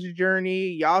 40s journey.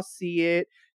 Y'all see it.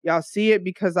 Y'all see it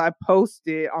because I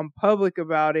posted on public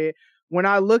about it. When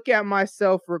I look at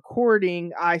myself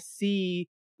recording, I see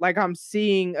like I'm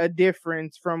seeing a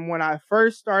difference from when I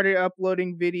first started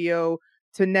uploading video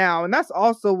to now. And that's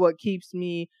also what keeps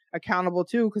me accountable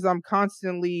too, because I'm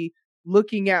constantly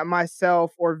looking at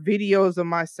myself or videos of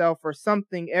myself or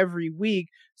something every week.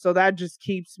 So that just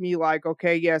keeps me like,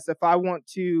 okay, yes, if I want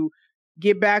to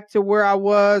get back to where I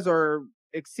was or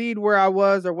exceed where I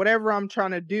was or whatever I'm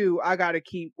trying to do, I got to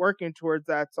keep working towards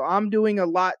that. So I'm doing a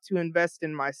lot to invest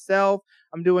in myself.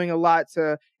 I'm doing a lot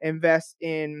to invest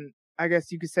in, I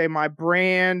guess you could say, my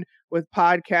brand with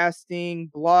podcasting,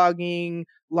 blogging,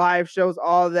 live shows,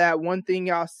 all that. One thing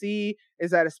y'all see is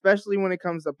that especially when it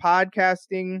comes to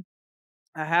podcasting,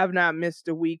 I have not missed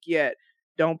a week yet.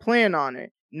 Don't plan on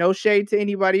it. No shade to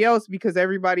anybody else because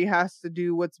everybody has to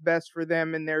do what's best for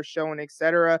them and their show and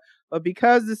etc. But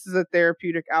because this is a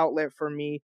therapeutic outlet for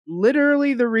me,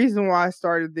 literally the reason why I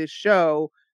started this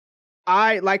show,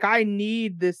 I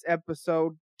need this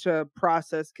episode to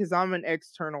process because I'm an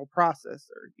external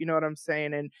processor. You know what I'm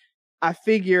saying? And I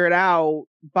figure it out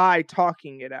by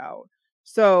talking it out.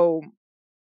 So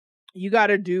you got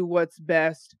to do what's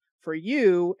best for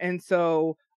you. And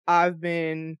so I've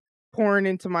been pouring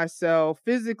into myself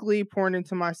physically, pouring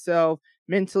into myself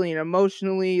mentally and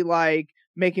emotionally. Like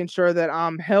making sure that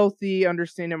I'm healthy,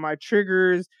 understanding my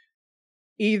triggers,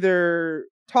 either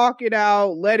talk it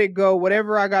out, let it go,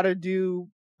 whatever I got to do,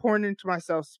 pouring into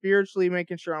myself spiritually,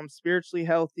 making sure I'm spiritually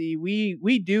healthy.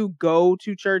 We do go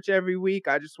to church every week.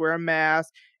 I just wear a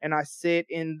mask and I sit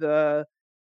in the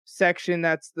section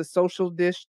that's the social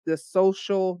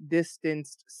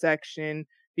distanced section,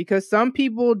 because some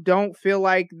people don't feel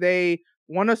like they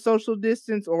want a social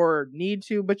distance or need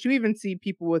to, but you even see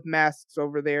people with masks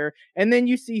over there. And then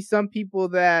you see some people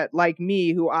that, like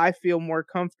me, who I feel more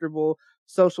comfortable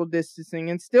social distancing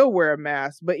and still wear a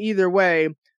mask. But either way,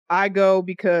 I go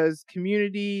because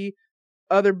community,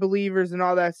 other believers and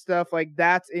all that stuff, like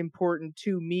that's important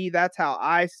to me. That's how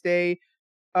I stay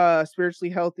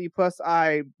spiritually healthy. Plus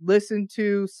I listen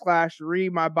to slash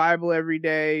read my Bible every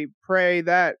day, pray.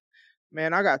 That,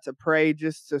 man, I got to pray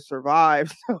just to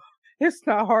survive. So it's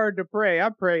not hard to pray. I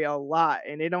pray a lot,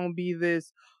 and it don't be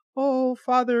this, oh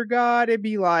Father God. It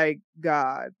be like,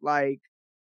 God, like,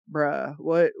 bruh,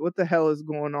 what the hell is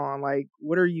going on? Like,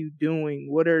 what are you doing?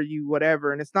 What are you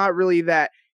whatever? And it's not really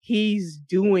that he's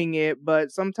doing it,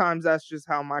 but sometimes that's just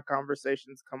how my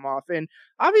conversations come off. And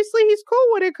obviously he's cool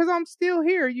with it because I'm still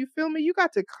here. You feel me? You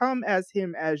got to come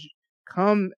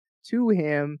to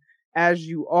him as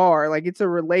you are. Like, it's a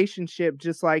relationship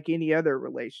just like any other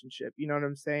relationship. You know what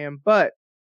I'm saying? But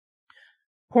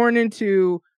pouring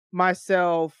into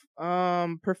myself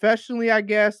professionally, I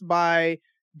guess, by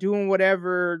doing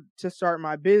whatever to start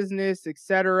my business,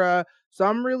 etc. So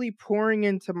I'm really pouring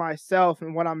into myself,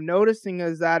 and what I'm noticing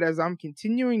is that as I'm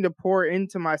continuing to pour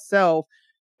into myself,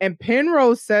 and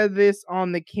Penrose said this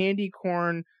on the Candy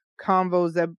Corn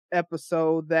Convos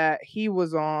episode that he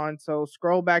was on, so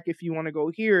scroll back if you want to go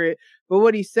hear it. But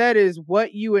what he said is,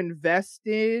 what you invest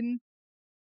in,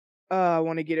 I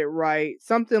want to get it right.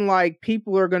 Something like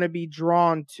people are going to be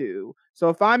drawn to. So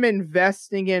if I'm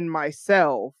investing in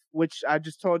myself, which I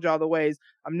just told y'all the ways,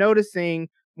 I'm noticing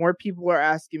more people are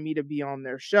asking me to be on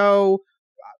their show.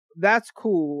 That's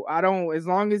cool. I don't, as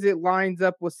long as it lines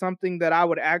up with something that I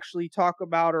would actually talk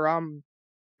about, or I'm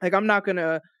not going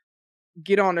to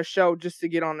get on a show just to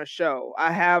get on a show.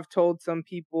 I have told some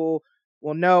people,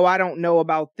 well, no, I don't know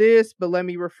about this, but let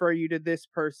me refer you to this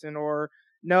person, or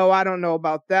no, I don't know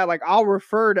about that. Like, I'll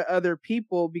refer to other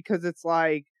people because it's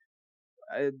like,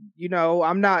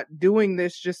 I'm not doing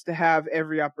this just to have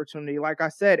every opportunity. Like I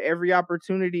said, every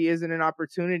opportunity isn't an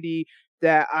opportunity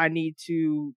that I need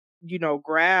to,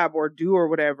 grab or do or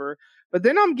whatever. But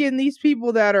then I'm getting these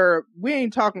people that are, we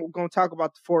ain't going to talk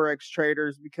about the Forex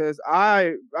traders, because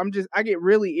I get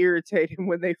really irritated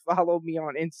when they follow me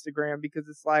on Instagram, because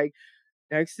it's like,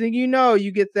 next thing you know,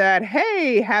 you get that,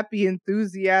 hey, happy,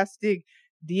 enthusiastic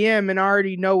DM, and I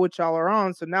already know what y'all are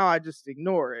on. So now I just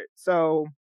ignore it. So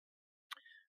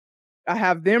I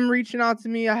have them reaching out to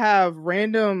me. I have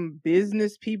random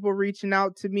business people reaching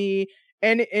out to me,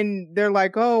 and they're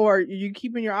like, "Oh, are you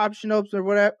keeping your option open or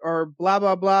whatever, or blah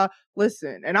blah blah?"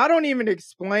 Listen, and I don't even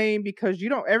explain, because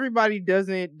everybody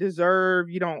doesn't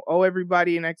deserve. You don't owe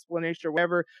everybody an explanation or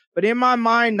whatever. But in my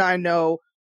mind, I know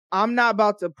I'm not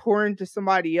about to pour into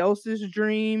somebody else's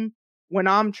dream when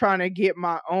I'm trying to get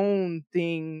my own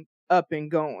thing up and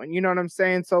going. You know what I'm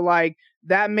saying? So like,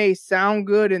 that may sound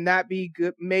good and that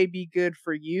may be good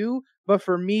for you, but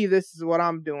for me, this is what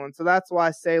I'm doing. So that's why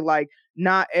I say, like,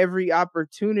 not every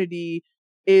opportunity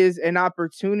is an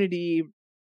opportunity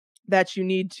that you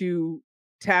need to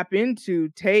tap into,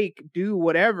 take, do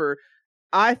whatever.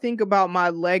 I think about my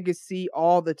legacy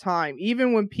all the time,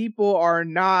 even when people are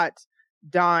not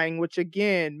dying, which,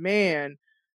 again, man,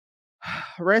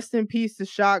 rest in peace to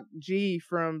Shock G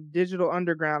from Digital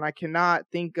Underground. I cannot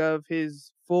think of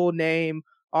his full name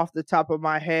off the top of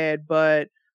my head, but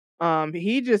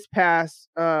he just passed.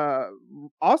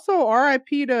 Also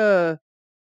RIP to,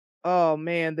 oh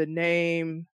man, the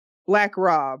name Black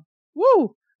Rob.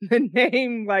 Woo! The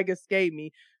name like escaped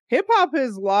me. Hip hop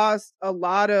has lost a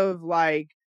lot of like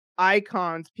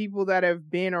icons, people that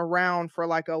have been around for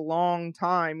like a long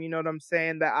time, you know what I'm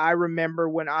saying, that I remember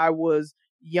when I was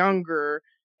younger.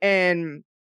 And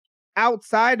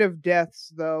outside of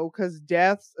deaths, though, because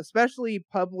deaths, especially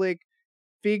public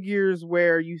figures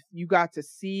where you got to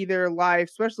see their life,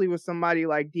 especially with somebody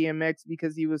like DMX,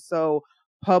 because he was so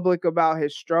public about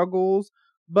his struggles.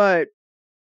 But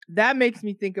that makes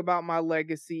me think about my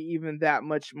legacy even that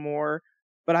much more.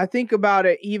 But I think about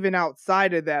it even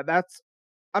outside of that.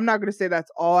 I'm not going to say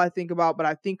that's all I think about, but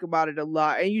I think about it a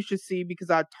lot. And you should see, because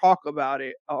I talk about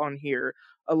it on here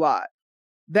a lot.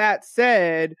 That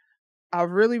said,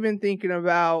 I've really been thinking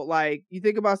about, like, you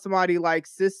think about somebody like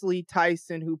Cicely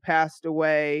Tyson, who passed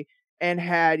away and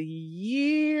had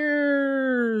years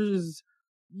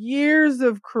years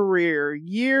of career,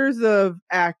 years of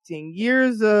acting,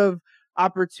 years of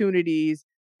opportunities.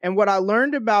 And what I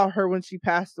learned about her when she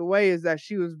passed away is that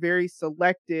she was very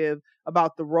selective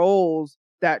about the roles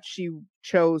that she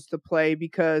chose to play,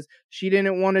 because she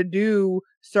didn't want to do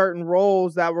certain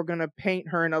roles that were going to paint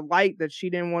her in a light that she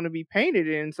didn't want to be painted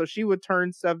in. So she would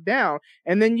turn stuff down.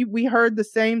 And then we heard the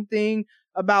same thing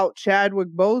about Chadwick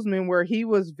Boseman, where he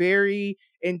was very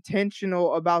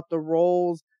intentional about the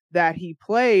roles that he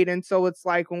played. And so it's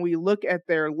like when we look at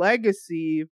their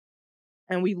legacy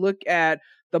and we look at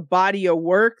the body of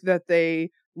work that they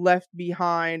left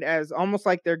behind as almost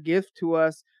like their gift to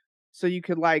us, so you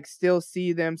could like still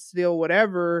see them, still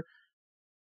whatever,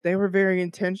 they were very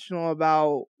intentional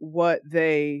about what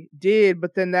they did.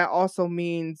 But then that also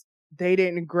means they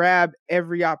didn't grab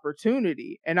every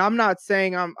opportunity. And I'm not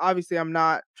saying, I'm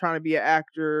not trying to be an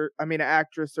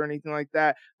actress or anything like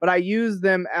that, but I use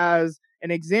them as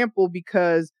an example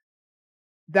because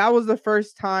that was the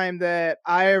first time that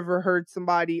I ever heard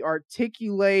somebody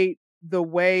articulate the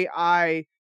way I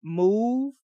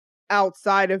move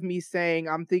outside of me saying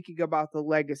I'm thinking about the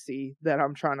legacy that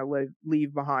I'm trying to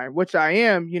leave behind, which I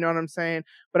am, you know what I'm saying?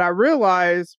 But I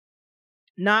realize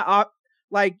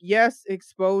yes,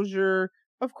 exposure.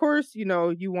 Of course, you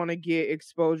want to get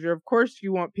exposure. Of course,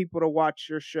 you want people to watch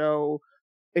your show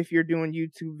if you're doing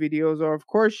YouTube videos, or of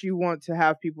course you want to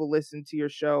have people listen to your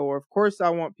show, or of course I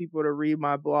want people to read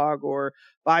my blog or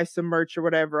buy some merch or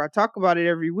whatever. I talk about it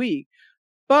every week,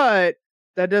 but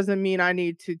that doesn't mean I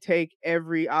need to take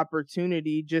every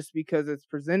opportunity just because it's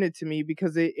presented to me,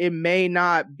 because it may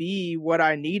not be what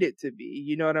I need it to be.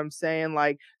 You know what I'm saying?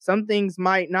 Like, some things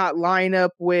might not line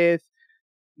up with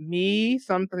me,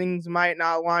 some things might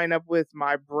not line up with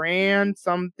my brand,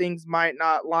 some things might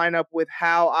not line up with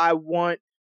how I want,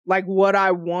 like what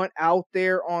I want out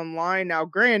there online. Now,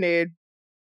 granted,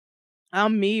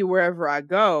 I'm me wherever I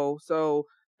go, so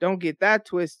don't get that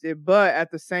twisted. But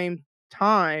at the same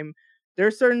time,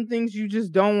 there's certain things you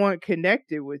just don't want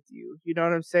connected with you. You know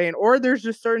what I'm saying? Or there's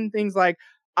just certain things like,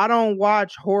 I don't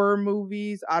watch horror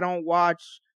movies. I don't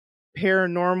watch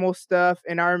paranormal stuff.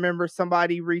 And I remember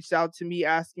somebody reached out to me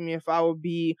asking me if I would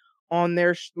be on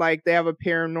their like they have a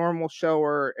paranormal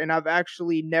show, and I've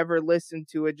actually never listened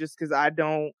to it just because I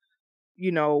don't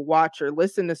watch or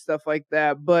listen to stuff like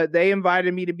that. But they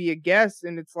invited me to be a guest,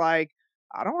 and it's like,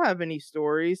 I don't have any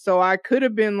stories. So I could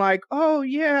have been like, oh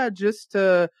yeah, just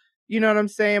to, you know what I'm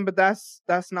saying? But that's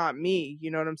not me.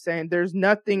 You know what I'm saying? There's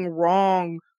nothing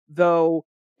wrong though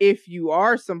if you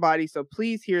are somebody. So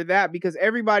please hear that, because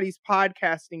everybody's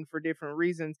podcasting for different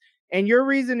reasons. And your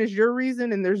reason is your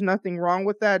reason, and there's nothing wrong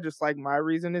with that. Just like my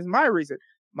reason is my reason.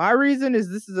 My reason is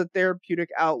this is a therapeutic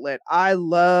outlet. I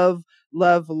love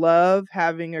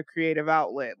having a creative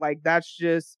outlet. Like, that's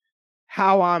just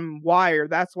how I'm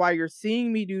wired. That's why you're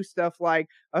seeing me do stuff like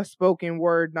a spoken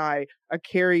word night, a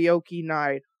karaoke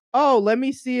night. Oh, let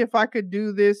me see if I could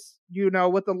do this,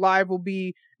 what the live will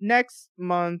be next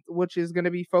month, which is going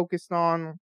to be focused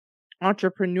on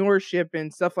entrepreneurship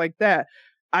and stuff like that.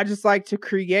 I just like to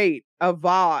create a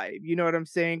vibe, you know what I'm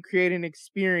saying? Create an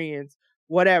experience,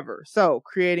 whatever. So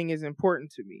creating is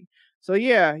important to me. So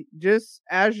yeah, just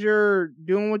as you're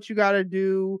doing what you got to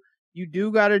do, you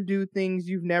do got to do things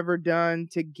you've never done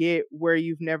to get where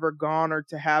you've never gone or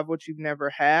to have what you've never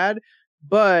had.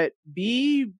 But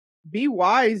be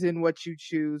wise in what you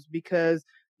choose, because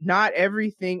not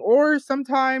everything, or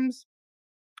sometimes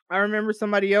I remember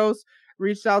somebody else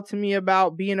reached out to me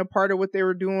about being a part of what they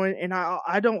were doing, and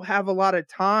I don't have a lot of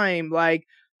time. Like,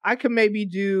 I could maybe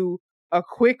do a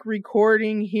quick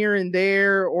recording here and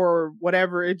there or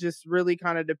whatever. It just really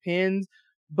kind of depends.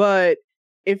 But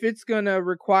if it's going to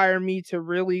require me to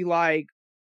really like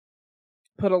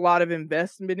put a lot of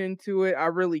investment into it, I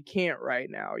really can't right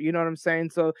now. You know what I'm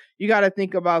saying? So you got to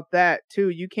think about that too.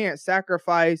 You can't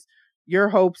sacrifice your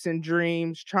hopes and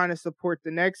dreams trying to support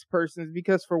the next person's,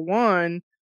 because for one,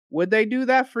 would they do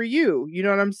that for you? You know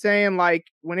what I'm saying? Like,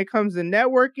 when it comes to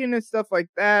networking and stuff like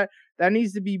that, that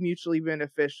needs to be mutually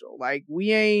beneficial. Like,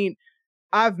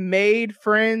 I've made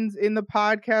friends in the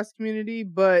podcast community,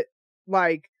 but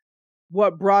like,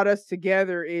 what brought us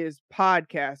together is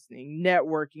podcasting,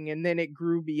 networking, and then it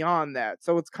grew beyond that.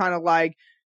 So it's kind of like,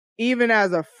 even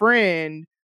as a friend,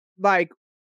 like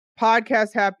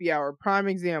Podcast Happy Hour, prime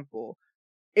example.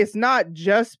 It's not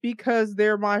just because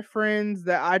they're my friends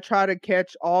that I try to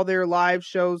catch all their live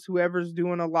shows, whoever's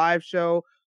doing a live show.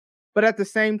 But at the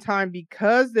same time,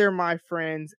 because they're my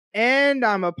friends and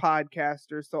I'm a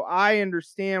podcaster, so I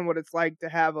understand what it's like to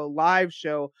have a live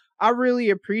show, I really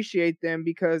appreciate them,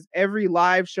 because every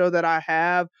live show that I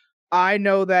have, I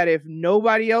know that if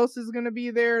nobody else is going to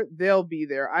be there, they'll be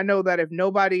there. I know that if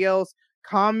nobody else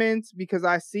comments, because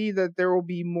I see that there will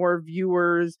be more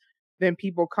viewers than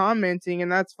people commenting,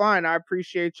 and that's fine. I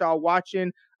appreciate y'all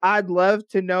watching. I'd love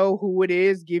to know who it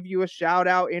is, give you a shout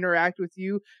out, interact with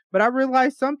you. But I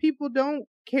realize some people don't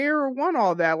care or want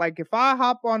all that. Like if I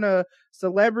hop on a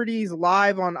celebrity's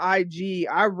live on IG,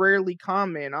 I rarely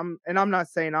comment. I'm not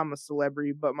saying I'm a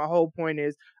celebrity, but my whole point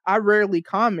is I rarely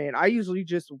comment. I usually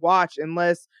just watch,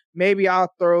 unless maybe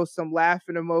I'll throw some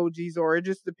laughing emojis, or it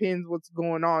just depends what's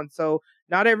going on. So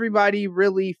not everybody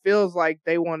really feels like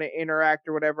they want to interact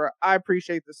or whatever. I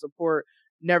appreciate the support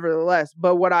nevertheless.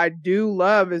 But what I do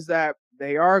love is that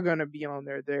they are going to be on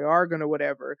there. They are going to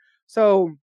whatever.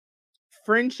 So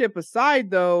friendship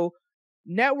aside though,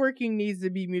 networking needs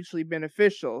to be mutually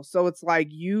beneficial. So it's like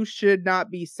you should not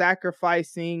be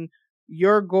sacrificing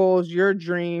your goals, your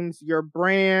dreams, your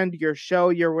brand, your show,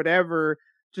 your whatever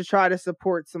to try to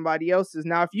support somebody else's.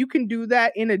 Now, if you can do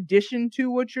that in addition to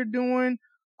what you're doing,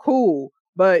 cool.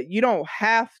 But you don't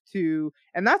have to.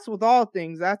 And that's with all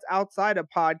things. That's outside of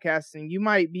podcasting. You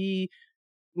might be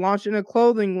launching a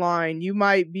clothing line. You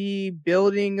might be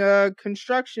building a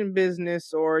construction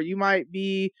business, or you might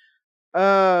be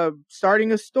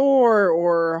starting a store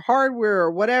or hardware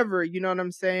or whatever, you know what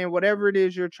I'm saying? Whatever it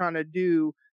is you're trying to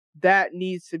do, that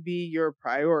needs to be your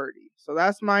priority. So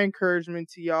that's my encouragement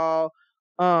to y'all.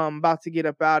 About to get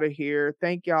up out of here.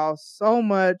 Thank y'all so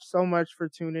much for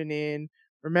tuning in.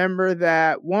 Remember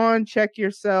that one, check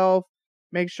yourself,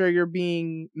 make sure you're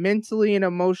being mentally and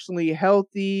emotionally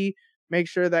healthy, make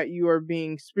sure that you are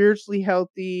being spiritually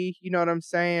healthy, you know what I'm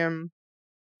saying?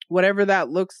 Whatever that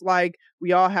looks like,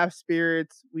 we all have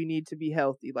spirits. We need to be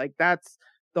healthy. Like that's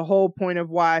the whole point of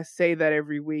why I say that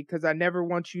every week, because I never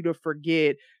want you to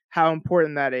forget how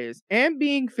important that is. And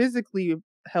being physically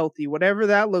healthy, whatever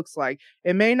that looks like.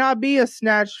 It may not be a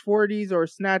snatch 40s or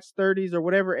snatch 30s or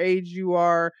whatever age you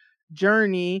are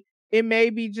journey. It may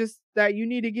be just that you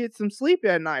need to get some sleep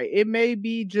at night. It may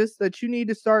be just that you need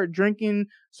to start drinking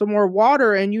some more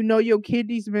water, and you know your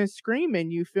kidney's been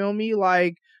screaming. You feel me?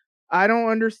 Like, I don't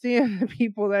understand the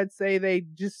people that say they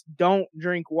just don't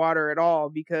drink water at all,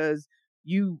 because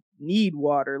you need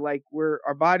water. Like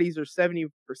our bodies are 70%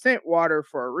 water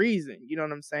for a reason. You know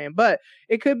what I'm saying? But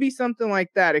it could be something like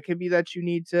that. It could be that you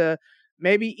need to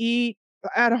maybe eat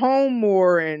at home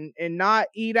more and not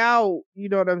eat out, you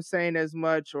know what I'm saying, as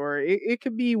much, or it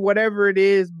could be whatever it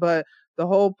is. But the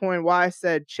whole point why I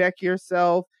said check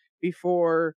yourself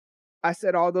before I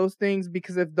said all those things,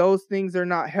 because if those things are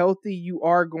not healthy, you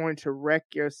are going to wreck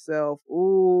yourself.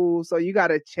 Ooh, so you got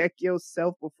to check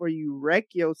yourself before you wreck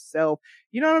yourself.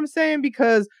 You know what I'm saying?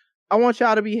 Because I want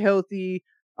y'all to be healthy.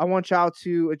 I want y'all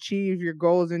to achieve your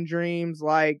goals and dreams.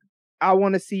 Like, I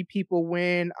want to see people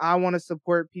win. I want to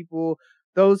support people.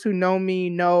 Those who know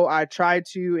me know I try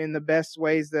to in the best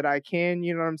ways that I can.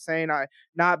 You know what I'm saying? I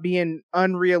not being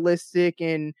unrealistic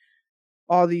and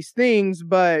all these things,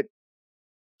 but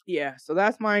yeah, so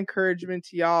that's my encouragement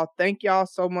to y'all. Thank y'all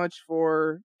so much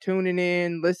for tuning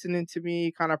in, listening to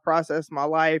me kind of process my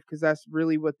life, because that's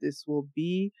really what this will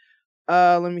be.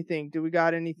 Let me think. Do we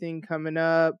got anything coming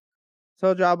up?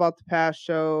 Told y'all about the past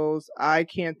shows. I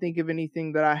can't think of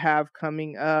anything that I have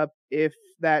coming up. If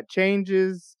that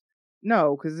changes,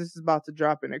 no, because this is about to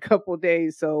drop in a couple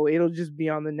days, so it'll just be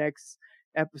on the next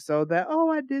episode that, oh,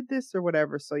 I did this or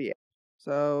whatever. So yeah.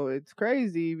 So it's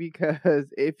crazy because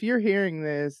if you're hearing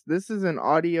this, this is an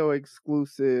audio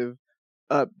exclusive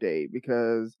update,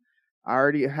 because I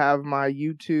already have my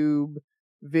YouTube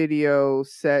video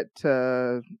set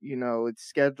to, it's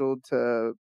scheduled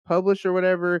to publish or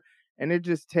whatever. And it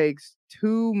just takes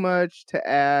too much to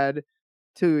add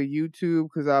to a YouTube,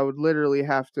 because I would literally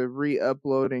have to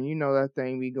re-upload, and that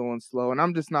thing be going slow. And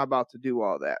I'm just not about to do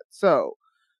all that. So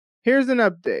here's an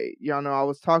update. Y'all know I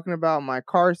was talking about my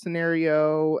car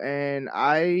scenario, and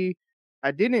I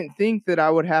didn't think that I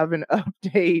would have an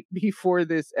update before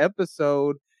this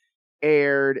episode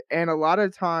aired. And a lot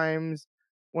of times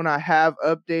when I have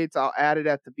updates, I'll add it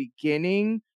at the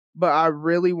beginning, but I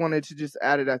really wanted to just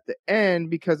add it at the end,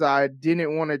 because I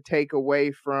didn't want to take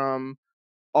away from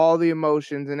all the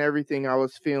emotions and everything I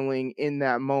was feeling in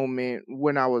that moment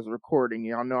when I was recording.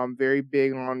 Y'all know I'm very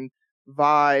big on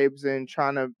vibes and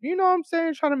trying to,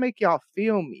 trying to make y'all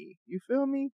feel me. You feel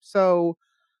me? So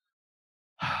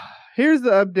here's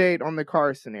the update on the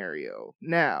car scenario.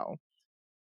 Now,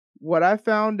 what I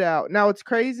found out, now it's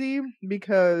crazy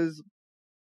because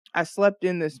I slept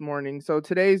in this morning. So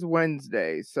today's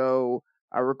Wednesday. So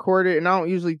I recorded, and I don't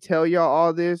usually tell y'all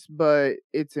all this, but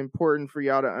it's important for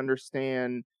y'all to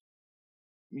understand.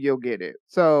 You'll get it.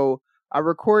 So I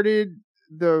recorded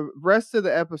the rest of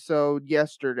the episode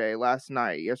last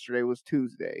night. Yesterday was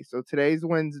Tuesday. So today's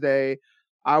Wednesday.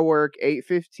 I work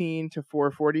 8:15 to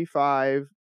 4:45,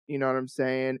 you know what I'm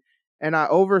saying? And I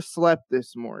overslept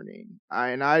this morning.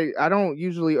 I don't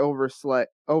usually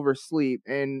oversleep.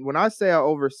 And when I say I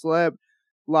overslept,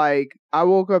 like I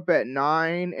woke up at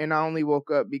 9 and I only woke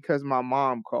up because my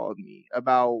mom called me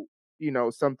about,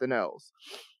 something else.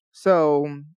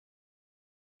 So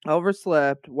I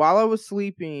overslept. While I was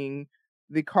sleeping,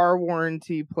 the car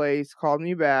warranty place called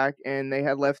me back and they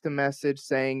had left a message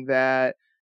saying that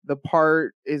the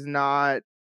part is not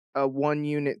a one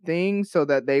unit thing so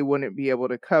that they wouldn't be able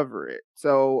to cover it.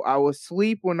 So I was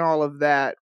asleep when all of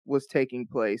that was taking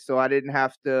place. So I didn't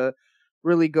have to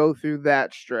really go through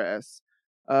that stress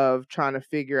of trying to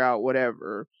figure out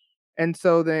whatever. And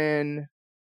so then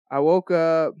I woke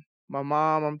up, my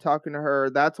mom, I'm talking to her.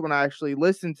 That's when I actually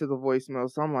listened to the voicemail.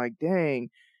 So I'm like, dang.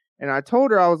 And I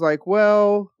told her, I was like,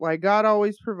 well, like God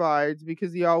always provides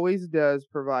because he always does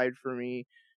provide for me.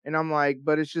 And I'm like,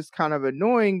 but it's just kind of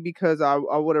annoying because I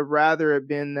would have rather it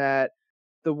been that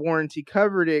the warranty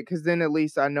covered it because then at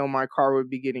least I know my car would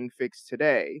be getting fixed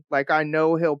today. Like I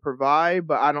know he'll provide,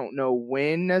 but I don't know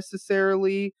when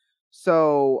necessarily.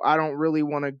 So I don't really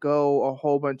want to go a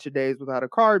whole bunch of days without a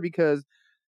car because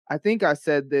I think I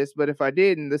said this, but if I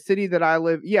didn't, the city that I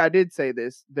live, yeah, I did say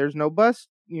this. There's no bus,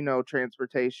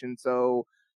 transportation. So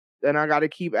then I got to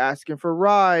keep asking for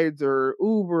rides or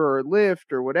Uber or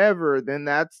Lyft or whatever. Then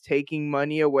that's taking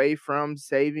money away from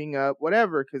saving up,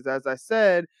 whatever. Because as I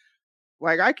said,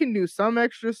 like I can do some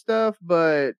extra stuff,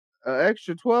 but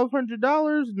extra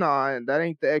 $1,200, nah, that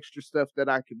ain't the extra stuff that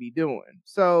I could be doing.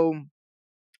 So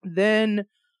then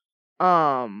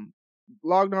um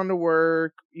logged on to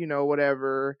work,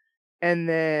 whatever. And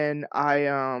then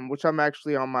I which I'm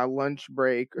actually on my lunch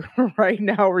break right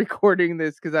now recording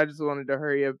this cuz I just wanted to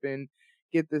hurry up and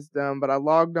get this done, but I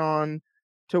logged on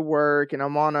to work and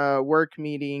I'm on a work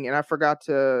meeting and I forgot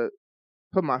to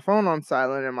put my phone on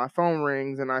silent and my phone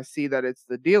rings and I see that it's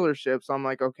the dealership. So I'm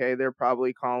like, okay, they're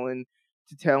probably calling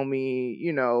to tell me,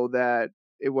 that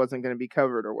it wasn't going to be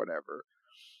covered or whatever.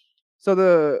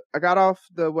 So I got off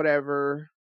the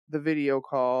video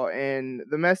call, and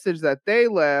the message that they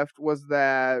left was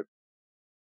that,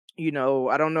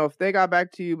 I don't know if they got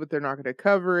back to you, but they're not going to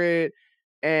cover it.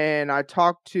 And I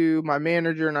talked to my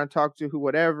manager and I talked to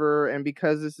whatever. And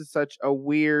because this is such a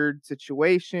weird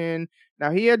situation,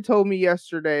 now he had told me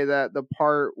yesterday that the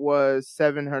part was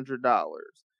 $700.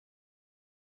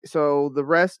 So the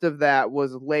rest of that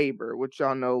was labor, which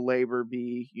y'all know labor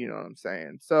be, you know what I'm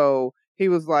saying? So he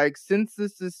was like, since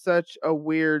this is such a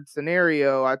weird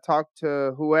scenario, I talked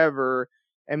to whoever,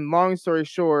 and long story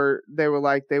short, they were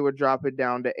like they would drop it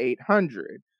down to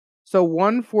 800. So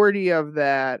 140 of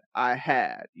that I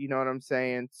had, you know what I'm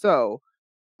saying? So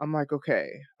I'm like,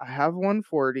 okay, I have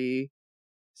 140,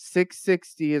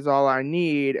 660 is all I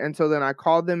need. And so then I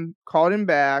called him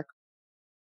back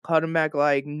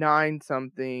like 9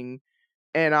 something,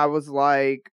 and I was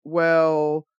like,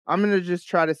 well, I'm going to just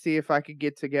try to see if I could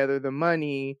get together the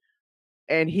money.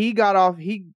 And he got off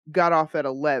at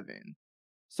 11.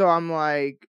 So I'm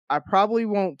like, I probably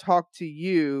won't talk to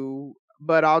you,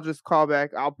 but I'll just call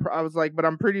back. I was like, but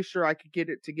I'm pretty sure I could get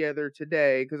it together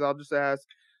today because I'll just ask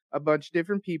a bunch of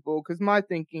different people. Because my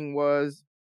thinking was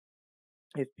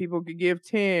if people could give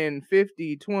 10,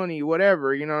 50, 20,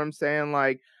 whatever, you know what I'm saying?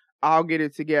 Like, I'll get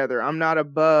it together.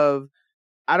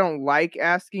 I don't like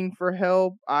asking for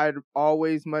help. I'd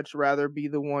always much rather be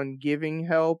the one giving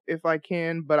help if I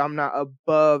can, but I'm not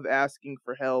above asking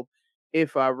for help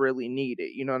if I really need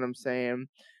it. You know what I'm saying?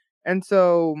 And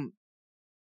so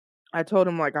I told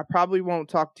him, like, I probably won't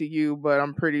talk to you, but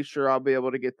I'm pretty sure I'll be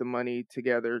able to get the money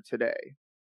together today.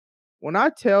 When I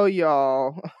tell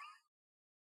y'all,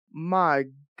 my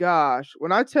gosh,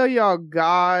 when I tell y'all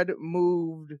God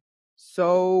moved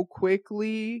so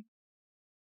quickly,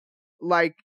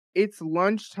 like it's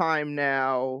lunchtime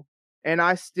now and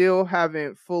I still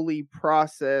haven't fully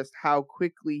processed how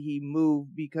quickly he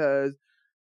moved because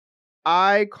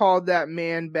I called that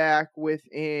man back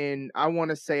within, I want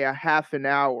to say, a half an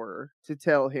hour to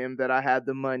tell him that I had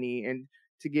the money and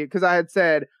to give, because I had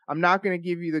said, I'm not going to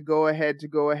give you the go ahead to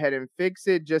go ahead and fix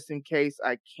it just in case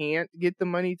I can't get the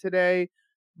money today,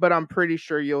 but I'm pretty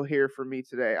sure you'll hear from me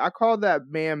today. I called that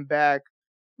man back.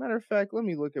 Matter of fact, let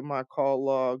me look at my call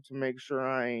log to make sure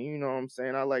I ain't, you know what I'm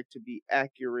saying? I like to be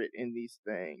accurate in these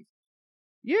things.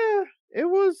 Yeah, it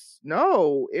was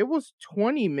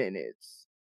 20 minutes.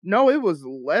 No, it was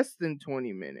less than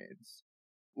 20 minutes.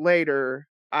 Later,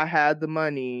 I had the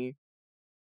money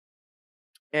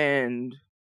and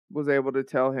was able to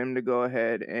tell him to go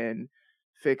ahead and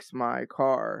fix my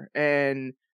car.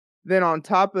 And then on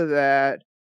top of that,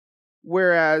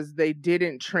 whereas they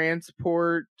didn't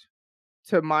transport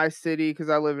to my city because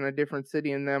I live in a different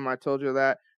city than them, I told you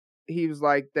that. He was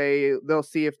like they'll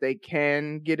see if they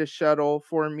can get a shuttle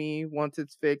for me once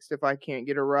it's fixed if I can't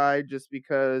get a ride, just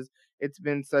because it's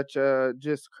been such a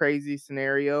just crazy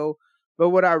scenario. But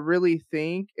what I really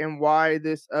think and why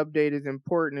this update is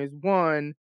important is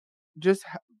one, just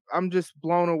I'm just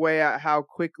blown away at how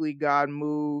quickly God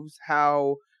moves,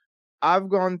 how I've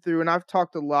gone through, and I've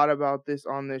talked a lot about this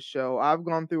on this show. I've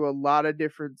gone through a lot of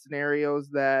different scenarios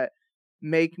that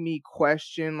make me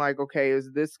question, like, okay, is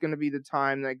this going to be the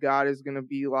time that God is going to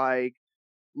be like,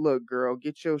 look, girl,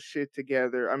 get your shit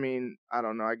together? I mean, I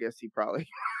don't know. I guess he probably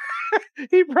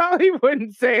he probably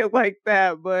wouldn't say it like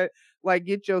that, but like,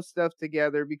 get your stuff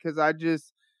together, because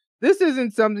this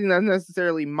isn't something that's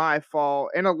necessarily my fault.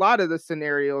 And a lot of the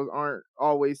scenarios aren't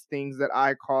always things that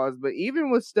I caused, but even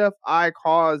with stuff I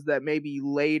caused that maybe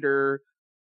later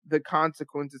the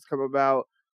consequences come about,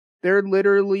 there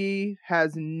literally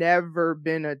has never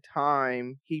been a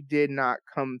time he did not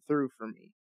come through for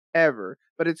me, ever.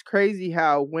 But it's crazy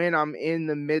how when I'm in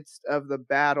the midst of the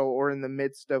battle or in the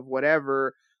midst of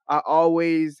whatever, I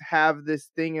always have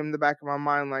this thing in the back of my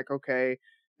mind like, okay,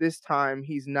 this time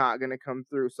he's not going to come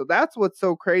through. So that's what's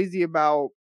so crazy about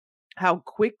how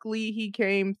quickly he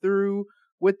came through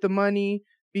with the money,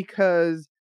 because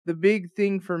the big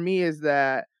thing for me is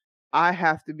that I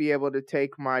have to be able to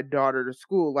take my daughter to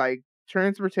school. Like,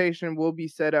 transportation will be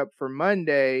set up for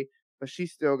Monday, but she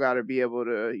still got to be able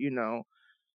to,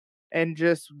 and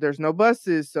just there's no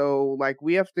buses. So, like,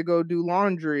 we have to go do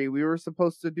laundry. We were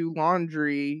supposed to do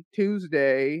laundry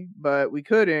Tuesday, but we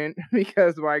couldn't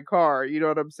because of my car. You know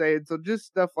what I'm saying? So, just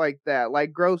stuff like that,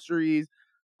 like groceries.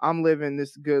 I'm living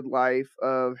this good life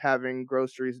of having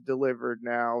groceries delivered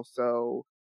now. So,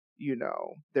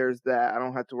 there's that. I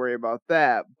don't have to worry about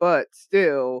that. But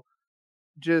still,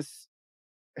 just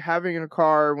having a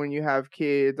car when you have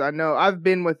kids. I know I've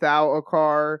been without a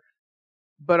car,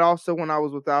 but also when I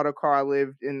was without a car, I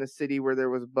lived in the city where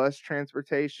there was bus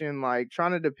transportation. Like,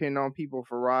 trying to depend on people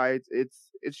for rides,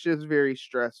 it's just very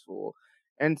stressful.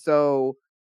 And so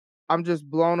I'm just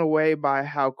blown away by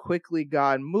how quickly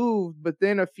God moved. But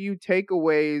then a few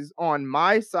takeaways on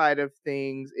my side of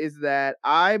things is that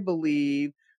I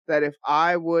believe that if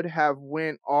I would have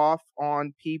went off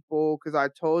on people, because I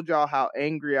told y'all how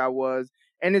angry I was,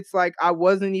 and it's like I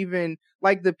wasn't even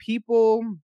like the people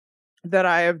that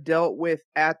I have dealt with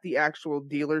at the actual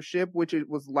dealership, which it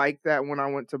was like that when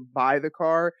I went to buy the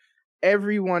car.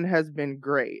 Everyone has been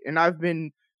great. And I've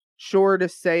been sure to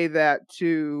say that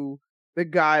to the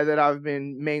guy that I've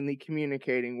been mainly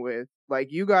communicating with.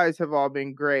 Like, you guys have all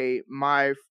been great.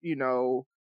 My,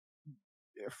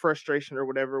 frustration or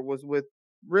whatever was with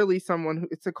really someone who,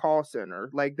 it's a call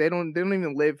center. Like, they don't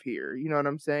even live here. You know what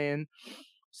I'm saying?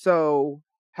 So,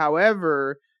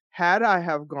 however, had I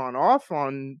have gone off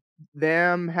on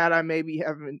them, had I maybe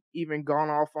haven't even gone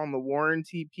off on the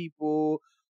warranty people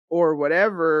or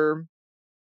whatever,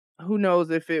 who knows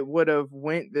if it would have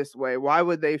went this way. Why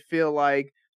would they feel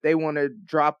like they want to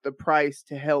drop the price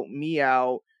to help me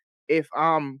out if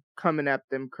I'm coming at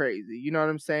them crazy? You know what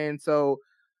I'm saying? So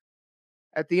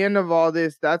at the end of all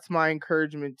this, that's my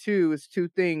encouragement too, is two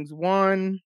things.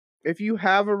 One, if you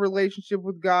have a relationship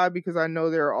with God, because I know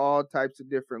there are all types of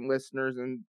different listeners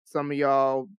and some of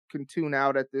y'all can tune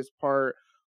out at this part,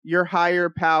 your higher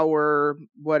power,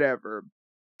 whatever.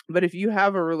 But if you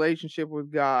have a relationship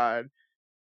with God,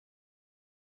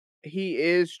 he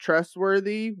is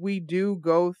trustworthy. We do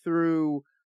go through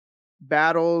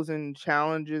battles and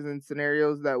challenges and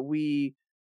scenarios that we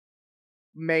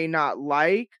may not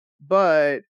like,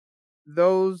 but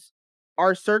those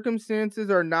our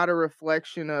circumstances are not a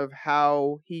reflection of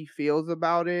how he feels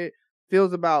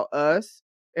about us.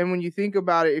 And when you think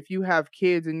about it, if you have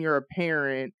kids and you're a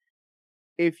parent,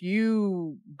 if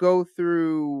you go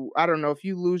through, I don't know, if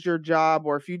you lose your job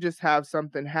or if you just have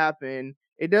something happen,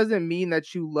 it doesn't mean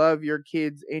that you love your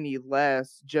kids any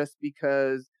less just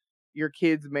because your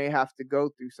kids may have to go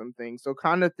through some things. So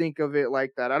kind of think of it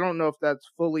like that. I don't know if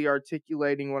that's fully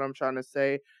articulating what I'm trying to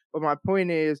say, but my point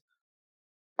is,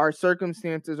 our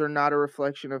circumstances are not a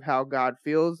reflection of how God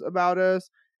feels about us.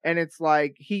 And it's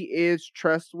like, he is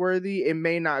trustworthy. It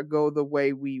may not go the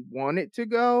way we want it to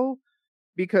go,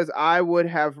 because I would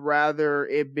have rather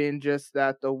it been just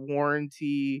that the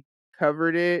warranty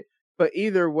covered it. But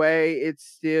either way, it's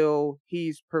still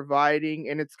he's providing,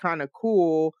 and it's kind of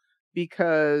cool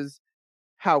because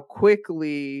how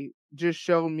quickly just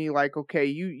showed me like, okay,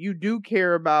 you do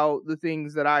care about the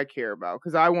things that I care about,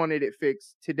 because I wanted it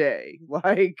fixed today.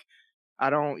 Like, I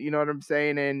don't, you know what I'm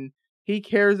saying? And he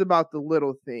cares about the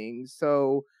little things.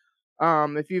 So,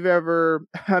 if you've ever,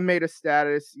 I made a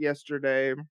status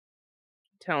yesterday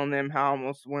telling them how I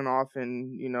almost went off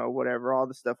and, whatever, all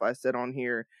the stuff I said on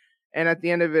here. And at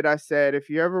the end of it, I said, if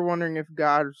you're ever wondering if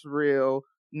God's real,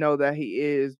 know that he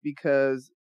is,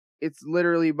 because it's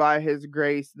literally by his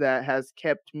grace that has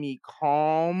kept me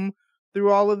calm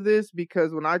through all of this.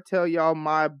 Because when I tell y'all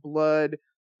my blood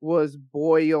was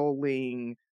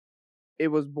boiling, it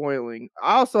was boiling.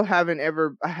 I also haven't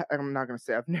ever, I'm not going to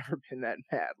say I've never been that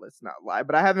mad, let's not lie,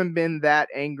 but I haven't been that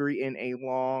angry in a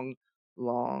long,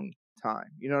 long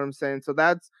time. You know what I'm saying? So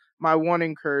that's my one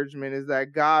encouragement, is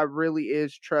that God really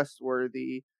is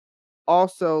trustworthy.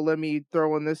 Also, let me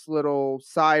throw in this little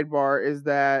sidebar, is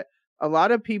that a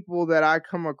lot of people that I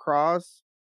come across,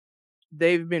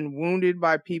 they've been wounded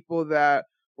by people that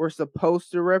were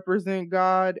supposed to represent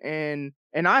God, and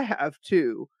I have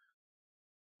too.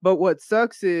 But what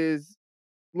sucks is,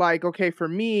 like, okay, for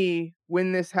me,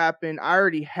 when this happened, I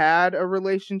already had a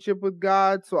relationship with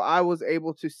God, so I was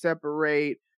able to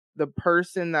separate the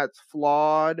person that's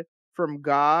flawed from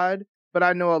God. But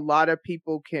I know a lot of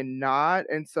people cannot,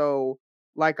 and so,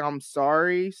 like, I'm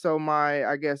sorry. So my,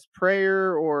 I guess,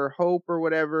 prayer or hope or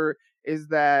whatever is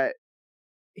that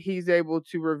he's able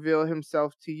to reveal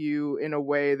himself to you in a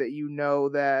way that you know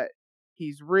that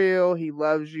he's real, he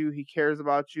loves you, he cares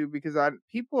about you, because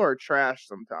people are trash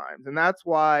sometimes. And that's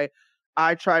why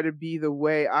I try to be the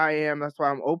way I am. That's why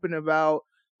I'm open about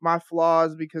my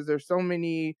flaws, because there's so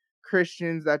many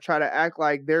Christians that try to act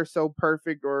like they're so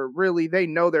perfect, or really they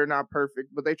know they're not perfect,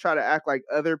 but they try to act like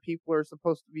other people are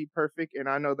supposed to be perfect, and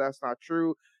I know that's not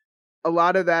true. A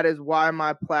lot of that is why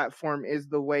my platform is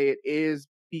the way it is,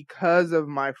 because of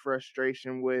my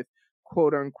frustration with,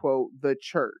 quote unquote, the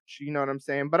church. You know what I'm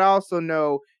saying? But I also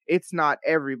know it's not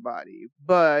everybody.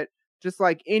 But just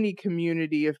like any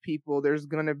community of people, there's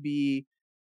going to be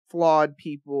flawed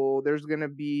people. There's going to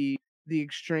be the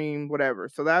extreme whatever.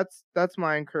 So that's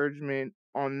my encouragement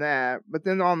on that. But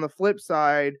then on the flip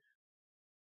side,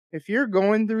 if you're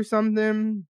going through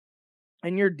something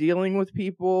and you're dealing with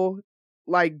people,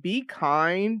 like, be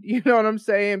kind, you know what I'm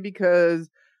saying? Because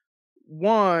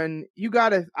one,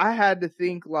 I had to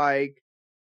think, like,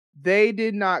 they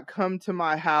did not come to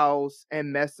my house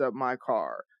and mess up my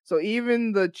car. So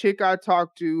even the chick I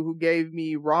talked to who gave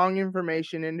me wrong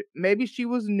information, and maybe she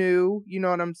was new, you know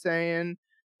what I'm saying,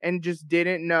 and just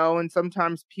didn't know. And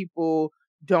sometimes people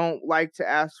don't like to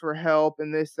ask for help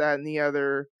and this, that, and the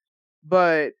other.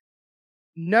 But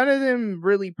none of them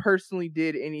really personally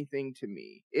did anything to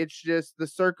me. It's just the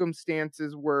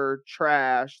circumstances were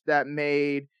trash that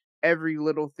made every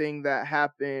little thing that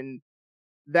happened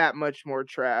that much more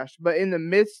trash. But in the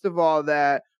midst of all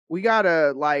that, we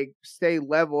gotta, like, stay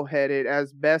level headed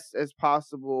as best as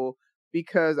possible,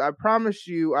 because I promise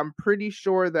you, I'm pretty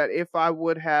sure that if I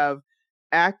would have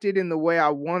acted in the way I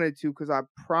wanted to, because I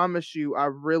promise you, I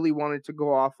really wanted to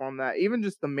go off on that. Even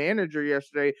just the manager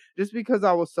yesterday, just because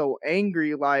I was so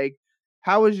angry, like,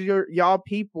 how is y'all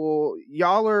people?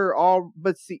 Y'all are all,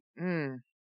 but see, mm.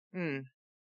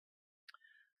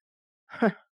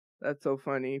 That's so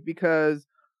funny, because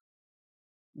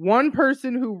one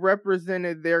person who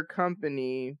represented their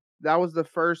company, that was the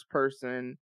first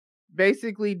person,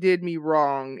 basically did me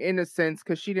wrong in a sense,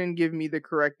 because she didn't give me the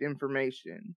correct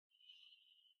information.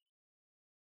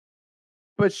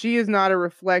 But she is not a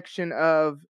reflection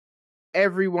of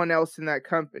everyone else in that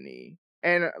company.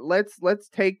 And let's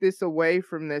take this away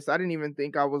from this. I didn't even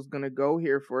think I was gonna go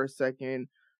here for a second.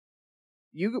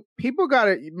 You people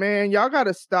gotta, man, y'all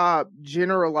gotta stop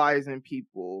generalizing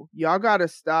people. Y'all gotta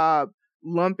stop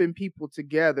lumping people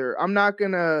together. I'm not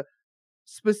gonna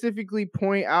specifically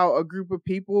point out a group of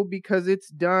people, because it's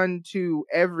done to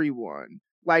everyone.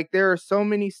 Like, there are so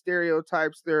many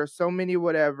stereotypes, there are so many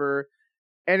whatever,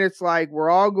 and it's like, we're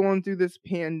all going through this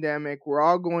pandemic, we're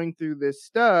all going through this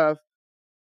stuff.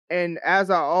 And as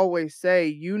I always say,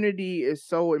 unity is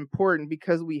so important,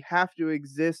 because we have to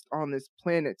exist on this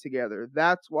planet together.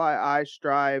 That's why I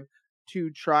strive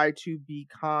to try to be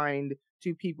kind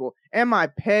to people. Am I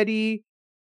petty?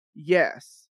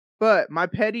 Yes. But my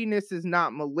pettiness is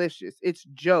not malicious. It's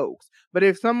jokes. But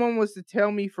if someone was to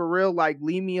tell me for real, like,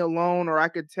 leave me alone, or I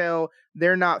could tell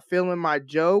they're not feeling my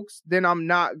jokes, then I'm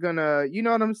not gonna, you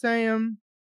know what I'm saying?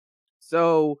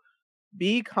 So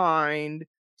be kind.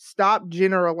 Stop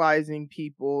generalizing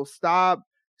people. Stop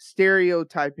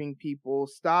stereotyping people.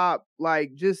 Stop,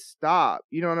 like, just stop.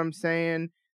 You know what I'm saying?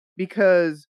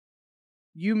 Because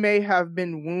you may have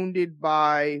been wounded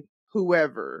by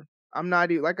whoever. I'm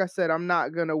not, like I said, I'm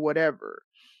not gonna whatever.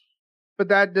 But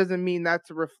that doesn't mean that's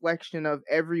a reflection of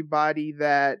everybody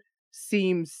that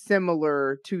seems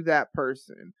similar to that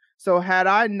person. So had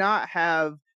I not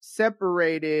have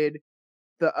separated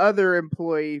the other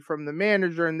employee from the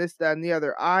manager and this, that, and the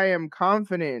other, I am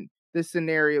confident this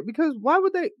scenario, because why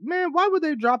would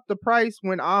they drop the price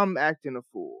when I'm acting a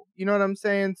fool? You know what I'm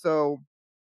saying? So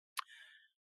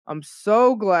I'm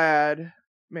so glad,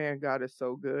 man, God is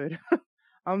so good.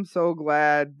 I'm so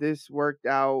glad this worked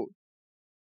out,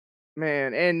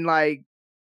 man. And like,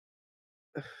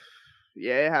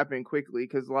 yeah, it happened quickly,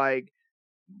 because like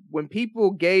when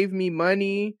people gave me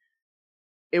money,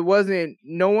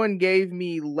 no one gave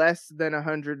me less than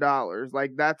 $100.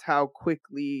 Like, that's how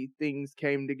quickly things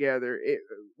came together.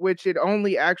 Which it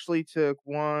only actually took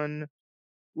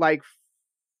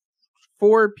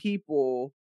 4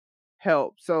 people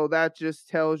help. So that just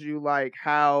tells you like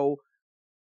how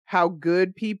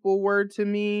good people were to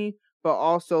me, but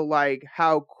also like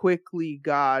how quickly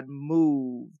God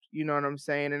moved. You know what I'm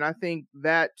saying? And I think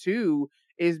that too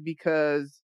is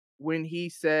because when he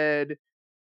said,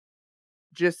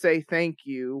 just say thank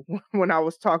you, when I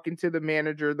was talking to the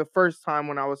manager the first time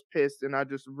when I was pissed, and I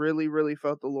just really, really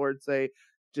felt the Lord say,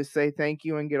 just say thank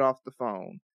you and get off the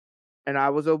phone. And I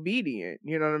was obedient.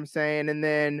 You know what I'm saying? And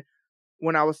then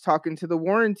when I was talking to the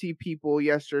warranty people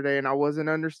yesterday and I wasn't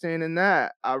understanding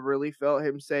that, I really felt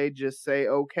him say, just say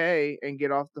okay and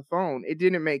get off the phone. It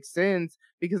didn't make sense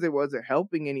because it wasn't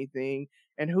helping anything.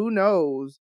 And who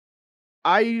knows,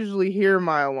 I usually hear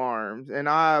my alarms and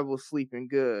I was sleeping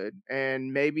good.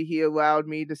 And maybe he allowed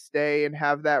me to stay and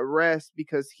have that rest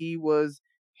because he was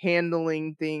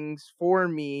handling things for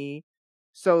me,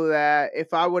 so that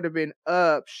if I would have been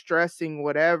up stressing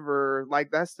whatever,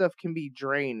 like that stuff can be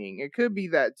draining. It could be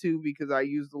that too, because I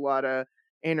used a lot of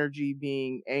energy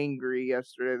being angry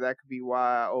yesterday. That could be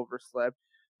why I overslept.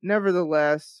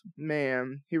 Nevertheless,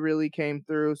 man, he really came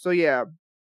through. So yeah,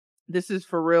 this is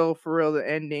for real the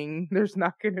ending. There's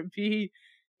not going to be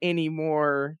any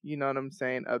more, you know what I'm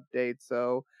saying, updates.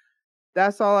 So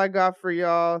that's all I got for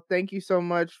y'all. Thank you so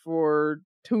much for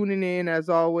tuning in, as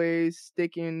always,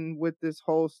 sticking with this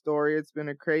whole story. It's been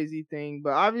a crazy thing,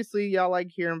 but obviously y'all like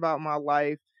hearing about my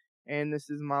life, and this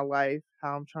is my life,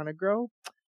 how I'm trying to grow.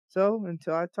 So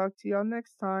until I talk to y'all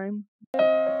next time.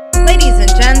 Ladies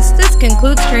and gents, this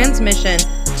concludes transmission.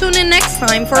 Tune in next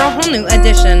time for a whole new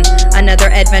edition, another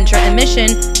adventure and mission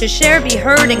to share, be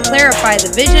heard, and clarify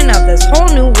the vision of this whole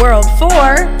new world for